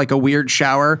they have like a weird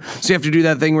shower, so you have to do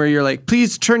that thing where you're like,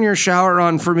 please turn your shower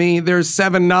on for me. There's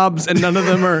 7 knobs and none of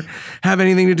them have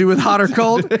anything to do with hot or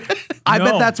cold. I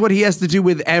bet that's what he has to do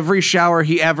with every shower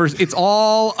he ever. It's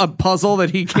all a puzzle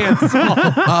that he can't solve.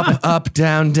 Up,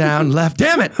 down, left.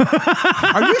 Damn it!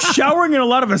 Are you showering in a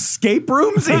lot of escape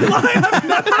rooms, Eli?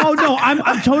 Oh no,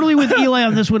 I'm totally with Eli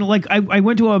on this one. Like I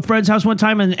went to a friend's house one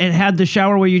time and had the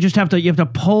shower where you have to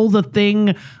pull the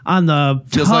thing on the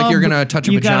feels tub. Like you're gonna touch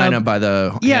a vagina by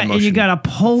the hand motion. And you gotta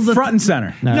pull the front and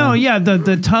center.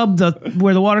 The tub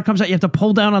where the water comes out. You have to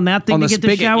pull down on that thing to get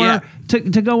the shower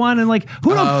to go on. And like,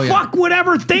 who the fuck would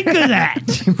ever think of that?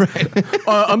 Right.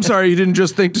 I'm sorry, you didn't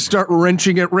just think to start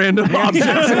wrenching at random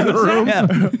objects in the room.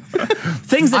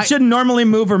 Things that shouldn't normally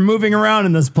move are moving around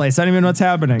in this place. I don't even know what's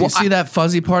happening. You see that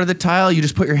fuzzy part of the tile? You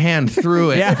just put your hand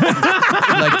through it.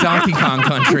 Like Donkey Kong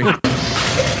Country.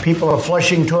 People are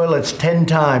flushing toilets 10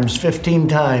 times, 15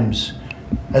 times,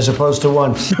 as opposed to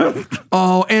once.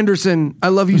 Oh, Anderson, I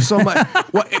love you so much.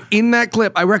 In that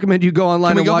clip, I recommend you go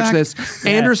online and watch this.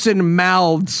 Yeah. Anderson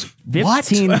mouths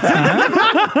 15 times.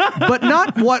 But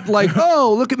not like,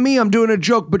 oh, look at me, I'm doing a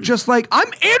joke, but just like,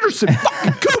 I'm Anderson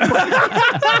fucking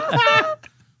Cooper.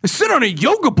 I sit on a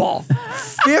yoga ball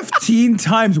 15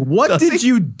 times. What did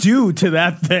you do to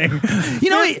that thing? You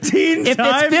know, 15 if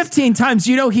times? it's 15 times,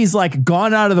 you know he's like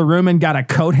gone out of the room and got a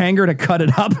coat hanger to cut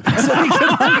it up so he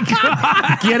can like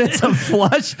get it to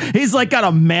flush. He's like got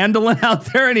a mandolin out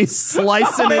there and he's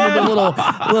slicing it into little.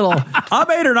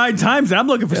 I'm 8 or 9 times and I'm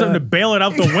looking for something to bail it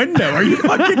out the window. Are you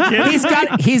fucking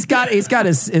kidding? He's got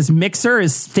his mixer,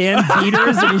 his stand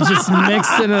beaters, and he's just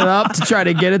mixing it up to try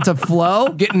to get it to flow.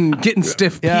 Getting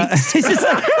stiff. Yeah. He's just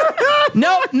like,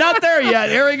 nope, not there yet.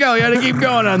 Here we go. You got to keep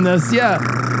going on this. Yeah.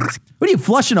 What are you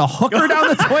flushing a hooker down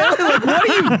the toilet? Like, what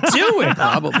are you doing?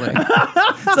 Probably.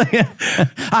 Like,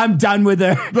 I'm done with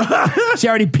her. She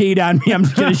already peed on me. I'm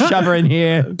just going to shove her in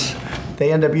here.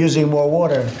 They end up using more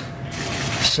water.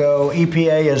 So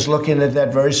EPA is looking at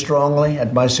that very strongly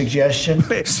at my suggestion.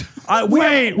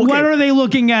 Wait, what are they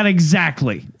looking at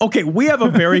exactly? Okay, we have a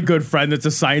very good friend that's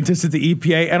a scientist at the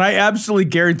EPA, and I absolutely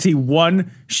guarantee, 1,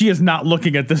 she is not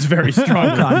looking at this very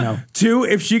strongly. God, no. 2,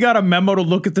 if she got a memo to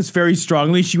look at this very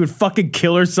strongly, she would fucking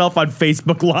kill herself on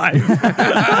Facebook Live.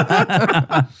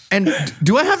 And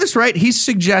do I have this right? He's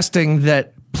suggesting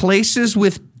that places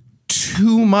with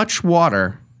too much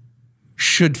water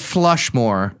should flush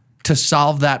more to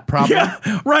solve that problem.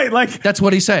 Yeah, right. Like that's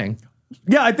what he's saying.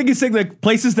 Yeah, I think he's saying like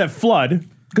places that flood,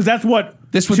 because that's what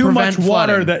this would too prevent much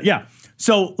water. flooding.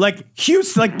 So like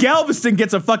Houston, like Galveston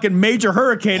gets a fucking major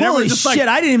hurricane. Holy just shit! Like,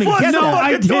 I didn't even get that.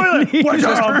 I didn't.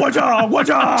 Watch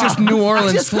out! Just New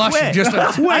Orleans flushing. Just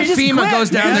FEMA goes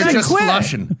down there just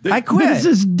flushing. I quit. This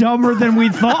is dumber than we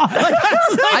thought.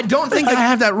 I don't think I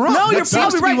have that wrong. No, that you're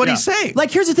probably right. What he's saying.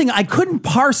 Like, here's the thing: I couldn't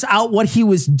parse out what he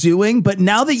was doing, but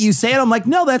now that you say it, I'm like,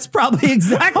 no, that's probably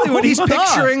exactly what he's thought.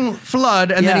 picturing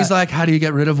flood, and then he's like, how do you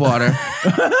get rid of water?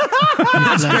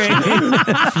 That's great.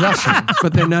 Flushing,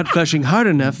 but they're not flushing hard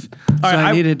enough. So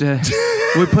I needed to.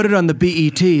 We put it on the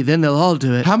BET, then they'll all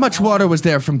do it. How much water was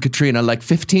there from Katrina? Like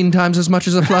 15 times as much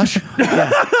as a flush?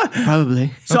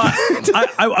 Probably. So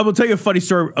I will tell you a funny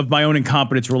story of my own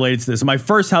incompetence related to this. My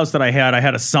first house that I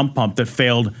had a sump pump that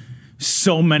failed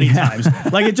so many times.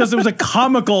 Like it was a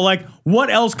comical, like what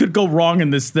else could go wrong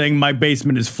in this thing? My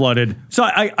basement is flooded. So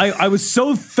I was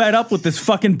so fed up with this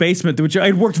fucking basement, which I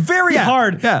had worked very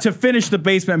hard to finish the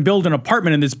basement and build an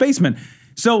apartment in this basement.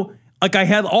 So like I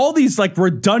had all these like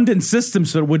redundant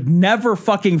systems so it would never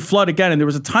fucking flood again. And there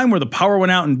was a time where the power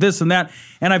went out and this and that.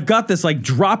 And I've got this like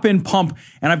drop-in pump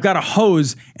and I've got a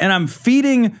hose and I'm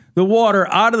feeding the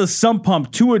water out of the sump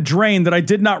pump to a drain that I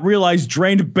did not realize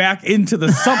drained back into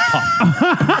the sump pump.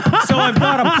 So I've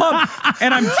got a pump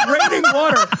and I'm draining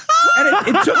water.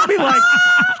 And it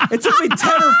took me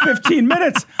 10 or 15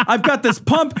 minutes. I've got this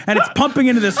pump and it's pumping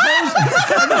into this hose.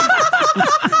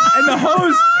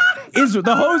 And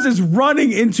the hose is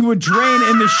running into a drain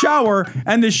in the shower,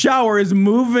 and the shower is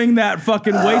moving that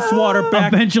fucking wastewater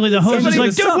back. Eventually, the hose is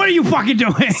like, dude, what are you fucking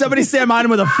doing? Somebody stand behind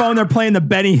him with a phone. They're playing the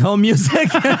Benny Hill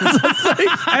music. And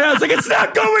I was like, it's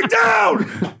not going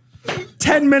down.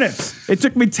 10 minutes. It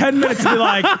took me 10 minutes to be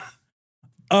like,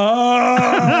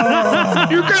 oh.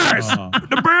 You guys,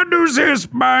 the bad news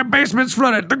is my basement's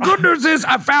flooded. The good news is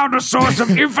I found a source of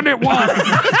infinite water.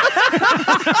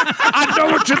 I know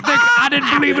what you think. I didn't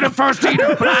believe it at first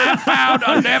either, but I found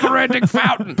a never-ending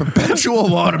fountain. Perpetual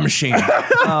water machine.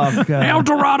 Oh, God. El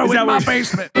Dorado in my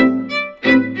basement.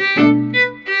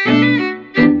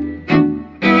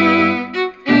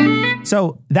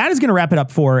 So that is going to wrap it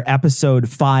up for episode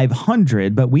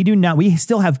 500, but we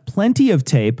still have plenty of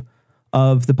tape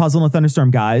of the Puzzle and the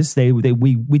Thunderstorm guys.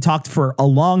 We talked for a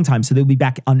long time, so they'll be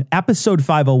back on episode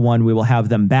 501. We will have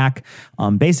them back,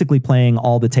 basically playing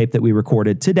all the tape that we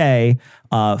recorded today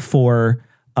for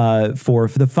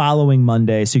the following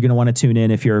Monday. So you're going to want to tune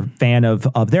in if you're a fan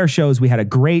of their shows. We had a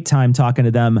great time talking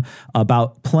to them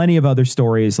about plenty of other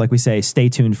stories. Like we say, stay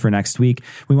tuned for next week.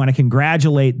 We want to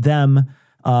congratulate them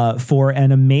for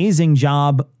an amazing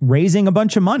job raising a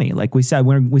bunch of money. Like we said,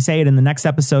 we say it in the next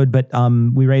episode, but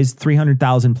we raised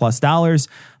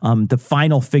 $300,000+. The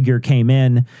final figure came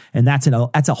in, and that's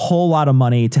a whole lot of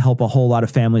money to help a whole lot of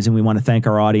families. And we want to thank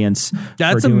our audience.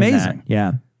 That's for doing amazing. That.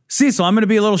 Yeah. Cecil, I'm going to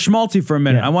be a little schmaltzy for a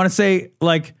minute. Yeah. I want to say,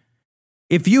 like,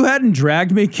 if you hadn't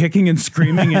dragged me kicking and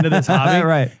screaming into this hobby,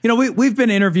 right? You know, we've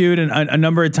been interviewed a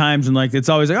number of times, and like it's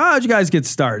always like, oh, how'd you guys get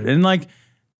started? And like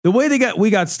the way we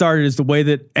got started is the way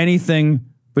that anything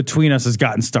between us has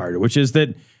gotten started, which is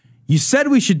that you said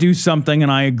we should do something, and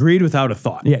I agreed without a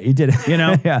thought. Yeah, you did it. You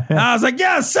know, yeah. I was like,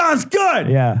 yeah, sounds good.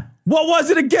 Yeah. What was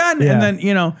it again?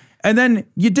 Yeah. And then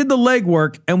you did the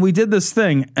legwork, and we did this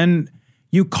thing, and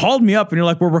you called me up, and you're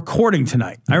like, we're recording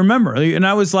tonight. I remember, and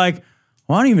I was like,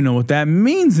 well, I don't even know what that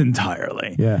means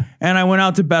entirely. Yeah. And I went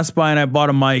out to Best Buy and I bought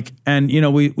a mic, and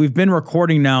we've been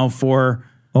recording now for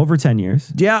over 10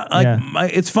 years. Yeah.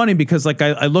 It's funny because like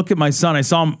I look at my son. I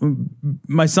saw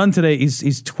my son today.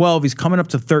 He's 12. He's coming up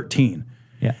to 13.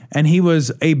 Yeah. And he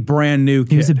was a brand new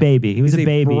kid. He was a baby. He was a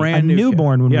baby. A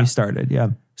newborn when we started. Yeah.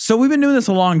 So we've been doing this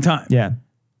a long time. Yeah.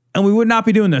 And we would not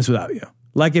be doing this without you.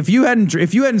 Like if you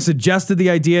hadn't suggested the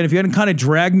idea, and if you hadn't kind of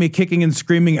dragged me kicking and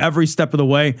screaming every step of the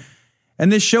way,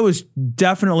 and this show is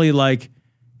definitely like,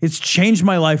 it's changed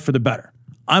my life for the better.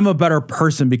 I'm a better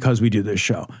person because we do this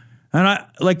show. And I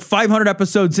like 500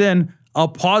 episodes in, I'll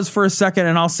pause for a second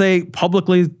and I'll say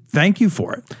publicly, thank you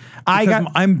for it.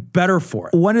 I'm better for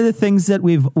it. One of the things that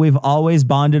we've always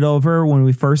bonded over when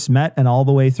we first met and all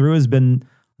the way through has been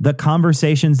the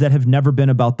conversations that have never been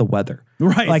about the weather.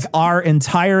 Right. Like our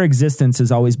entire existence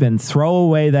has always been throw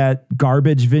away that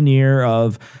garbage veneer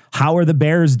of how are the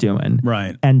Bears doing?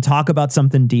 Right. And talk about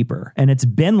something deeper. And it's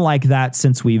been like that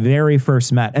since we very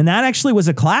first met. And that actually was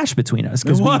a clash between us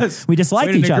because we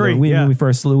disliked each other when we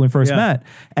first met.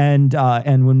 And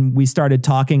when we started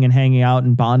talking and hanging out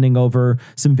and bonding over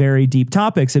some very deep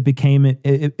topics, it became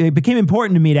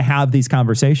important to me to have these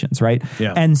conversations, right?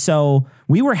 Yeah. And so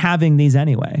we were having these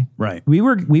anyway. Right. We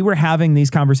were having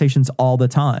these conversations all the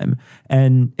time.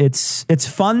 And it's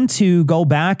fun to go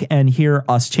back and hear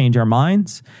us change our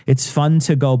minds. It's fun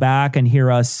to go back and hear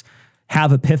us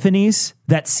have epiphanies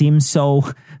that seem so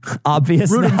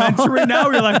obvious. Rudimentary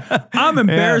now. You're like, I'm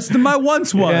embarrassed than I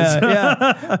once was.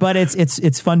 Yeah. But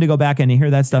it's fun to go back and hear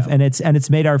that stuff. And it's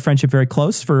made our friendship very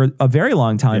close for a very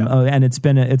long time. And it's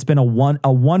been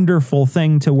a wonderful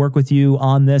thing to work with you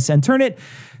on this and turn it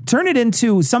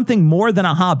into something more than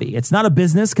a hobby. It's not a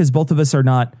business because both of us are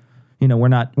not, we're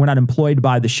not employed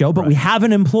by the show, but we have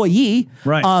an employee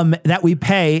that we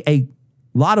pay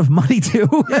lot of money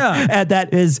to. Yeah. And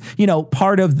that is,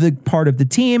 part of the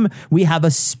team. We have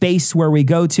a space where we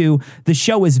go to. The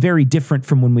show is very different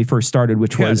from when we first started,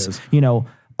 which was,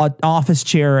 an office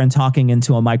chair and talking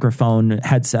into a microphone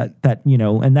headset that,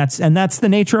 and that's the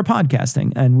nature of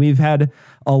podcasting. And we've had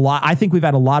I think we've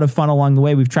had a lot of fun along the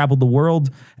way. We've traveled the world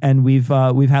and we've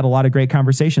had a lot of great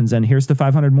conversations, and here's to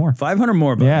 500 more. 500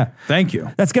 more. Buddy. Yeah. Thank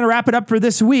you. That's going to wrap it up for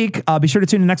this week. Be sure to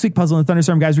tune in next week. Puzzle and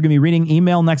Thunderstorm guys, we're going to be reading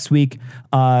email next week.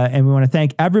 And we want to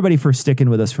thank everybody for sticking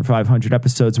with us for 500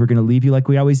 episodes. We're going to leave you like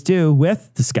we always do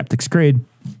with the Skeptic's Creed.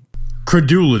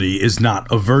 Credulity is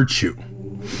not a virtue.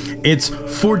 It's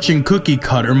fortune cookie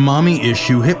cutter, mommy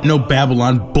issue, hypno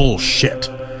Babylon bullshit.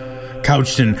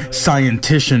 Couched in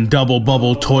scientician, double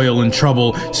bubble, toil and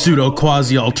trouble, pseudo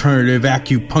quasi alternative,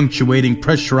 acupunctuating,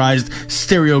 pressurized,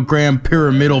 stereogram,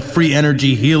 pyramidal, free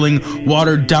energy healing,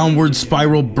 watered downward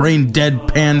spiral, brain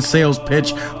deadpan sales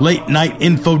pitch, late night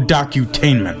info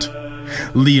docutainment.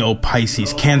 Leo,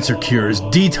 Pisces, cancer cures,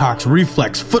 detox,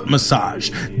 reflex, foot massage,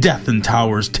 death and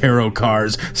towers, tarot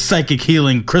cards, psychic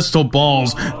healing, crystal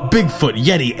balls, Bigfoot,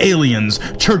 Yeti, aliens,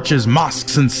 churches,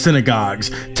 mosques and synagogues,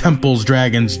 temples,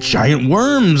 dragons, giant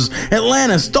worms,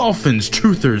 Atlantis, dolphins,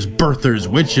 truthers, birthers,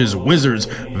 witches, wizards,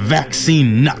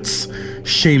 vaccine nuts,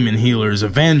 shaman healers,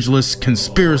 evangelists,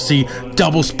 conspiracy,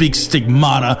 doublespeak,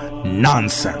 stigmata,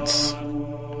 nonsense.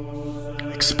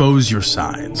 Expose your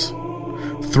sides.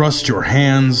 Thrust your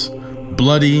hands,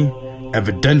 bloody,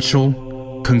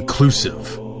 evidential,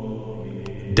 conclusive.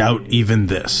 Doubt even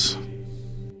this.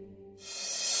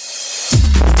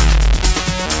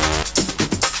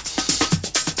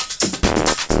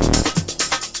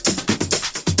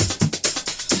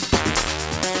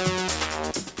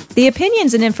 The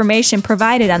opinions and information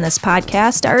provided on this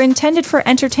podcast are intended for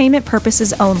entertainment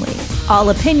purposes only. All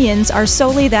opinions are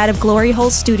solely that of Glory Hole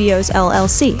Studios,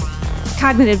 LLC.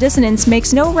 Cognitive Dissonance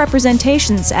makes no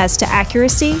representations as to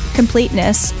accuracy,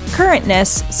 completeness,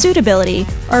 currentness, suitability,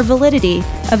 or validity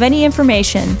of any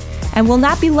information, and will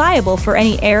not be liable for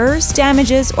any errors,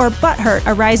 damages, or butthurt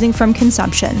arising from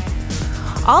consumption.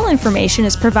 All information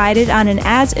is provided on an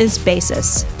as-is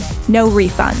basis. No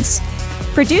refunds.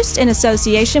 Produced in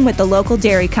association with the local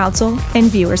Dairy Council and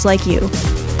viewers like you.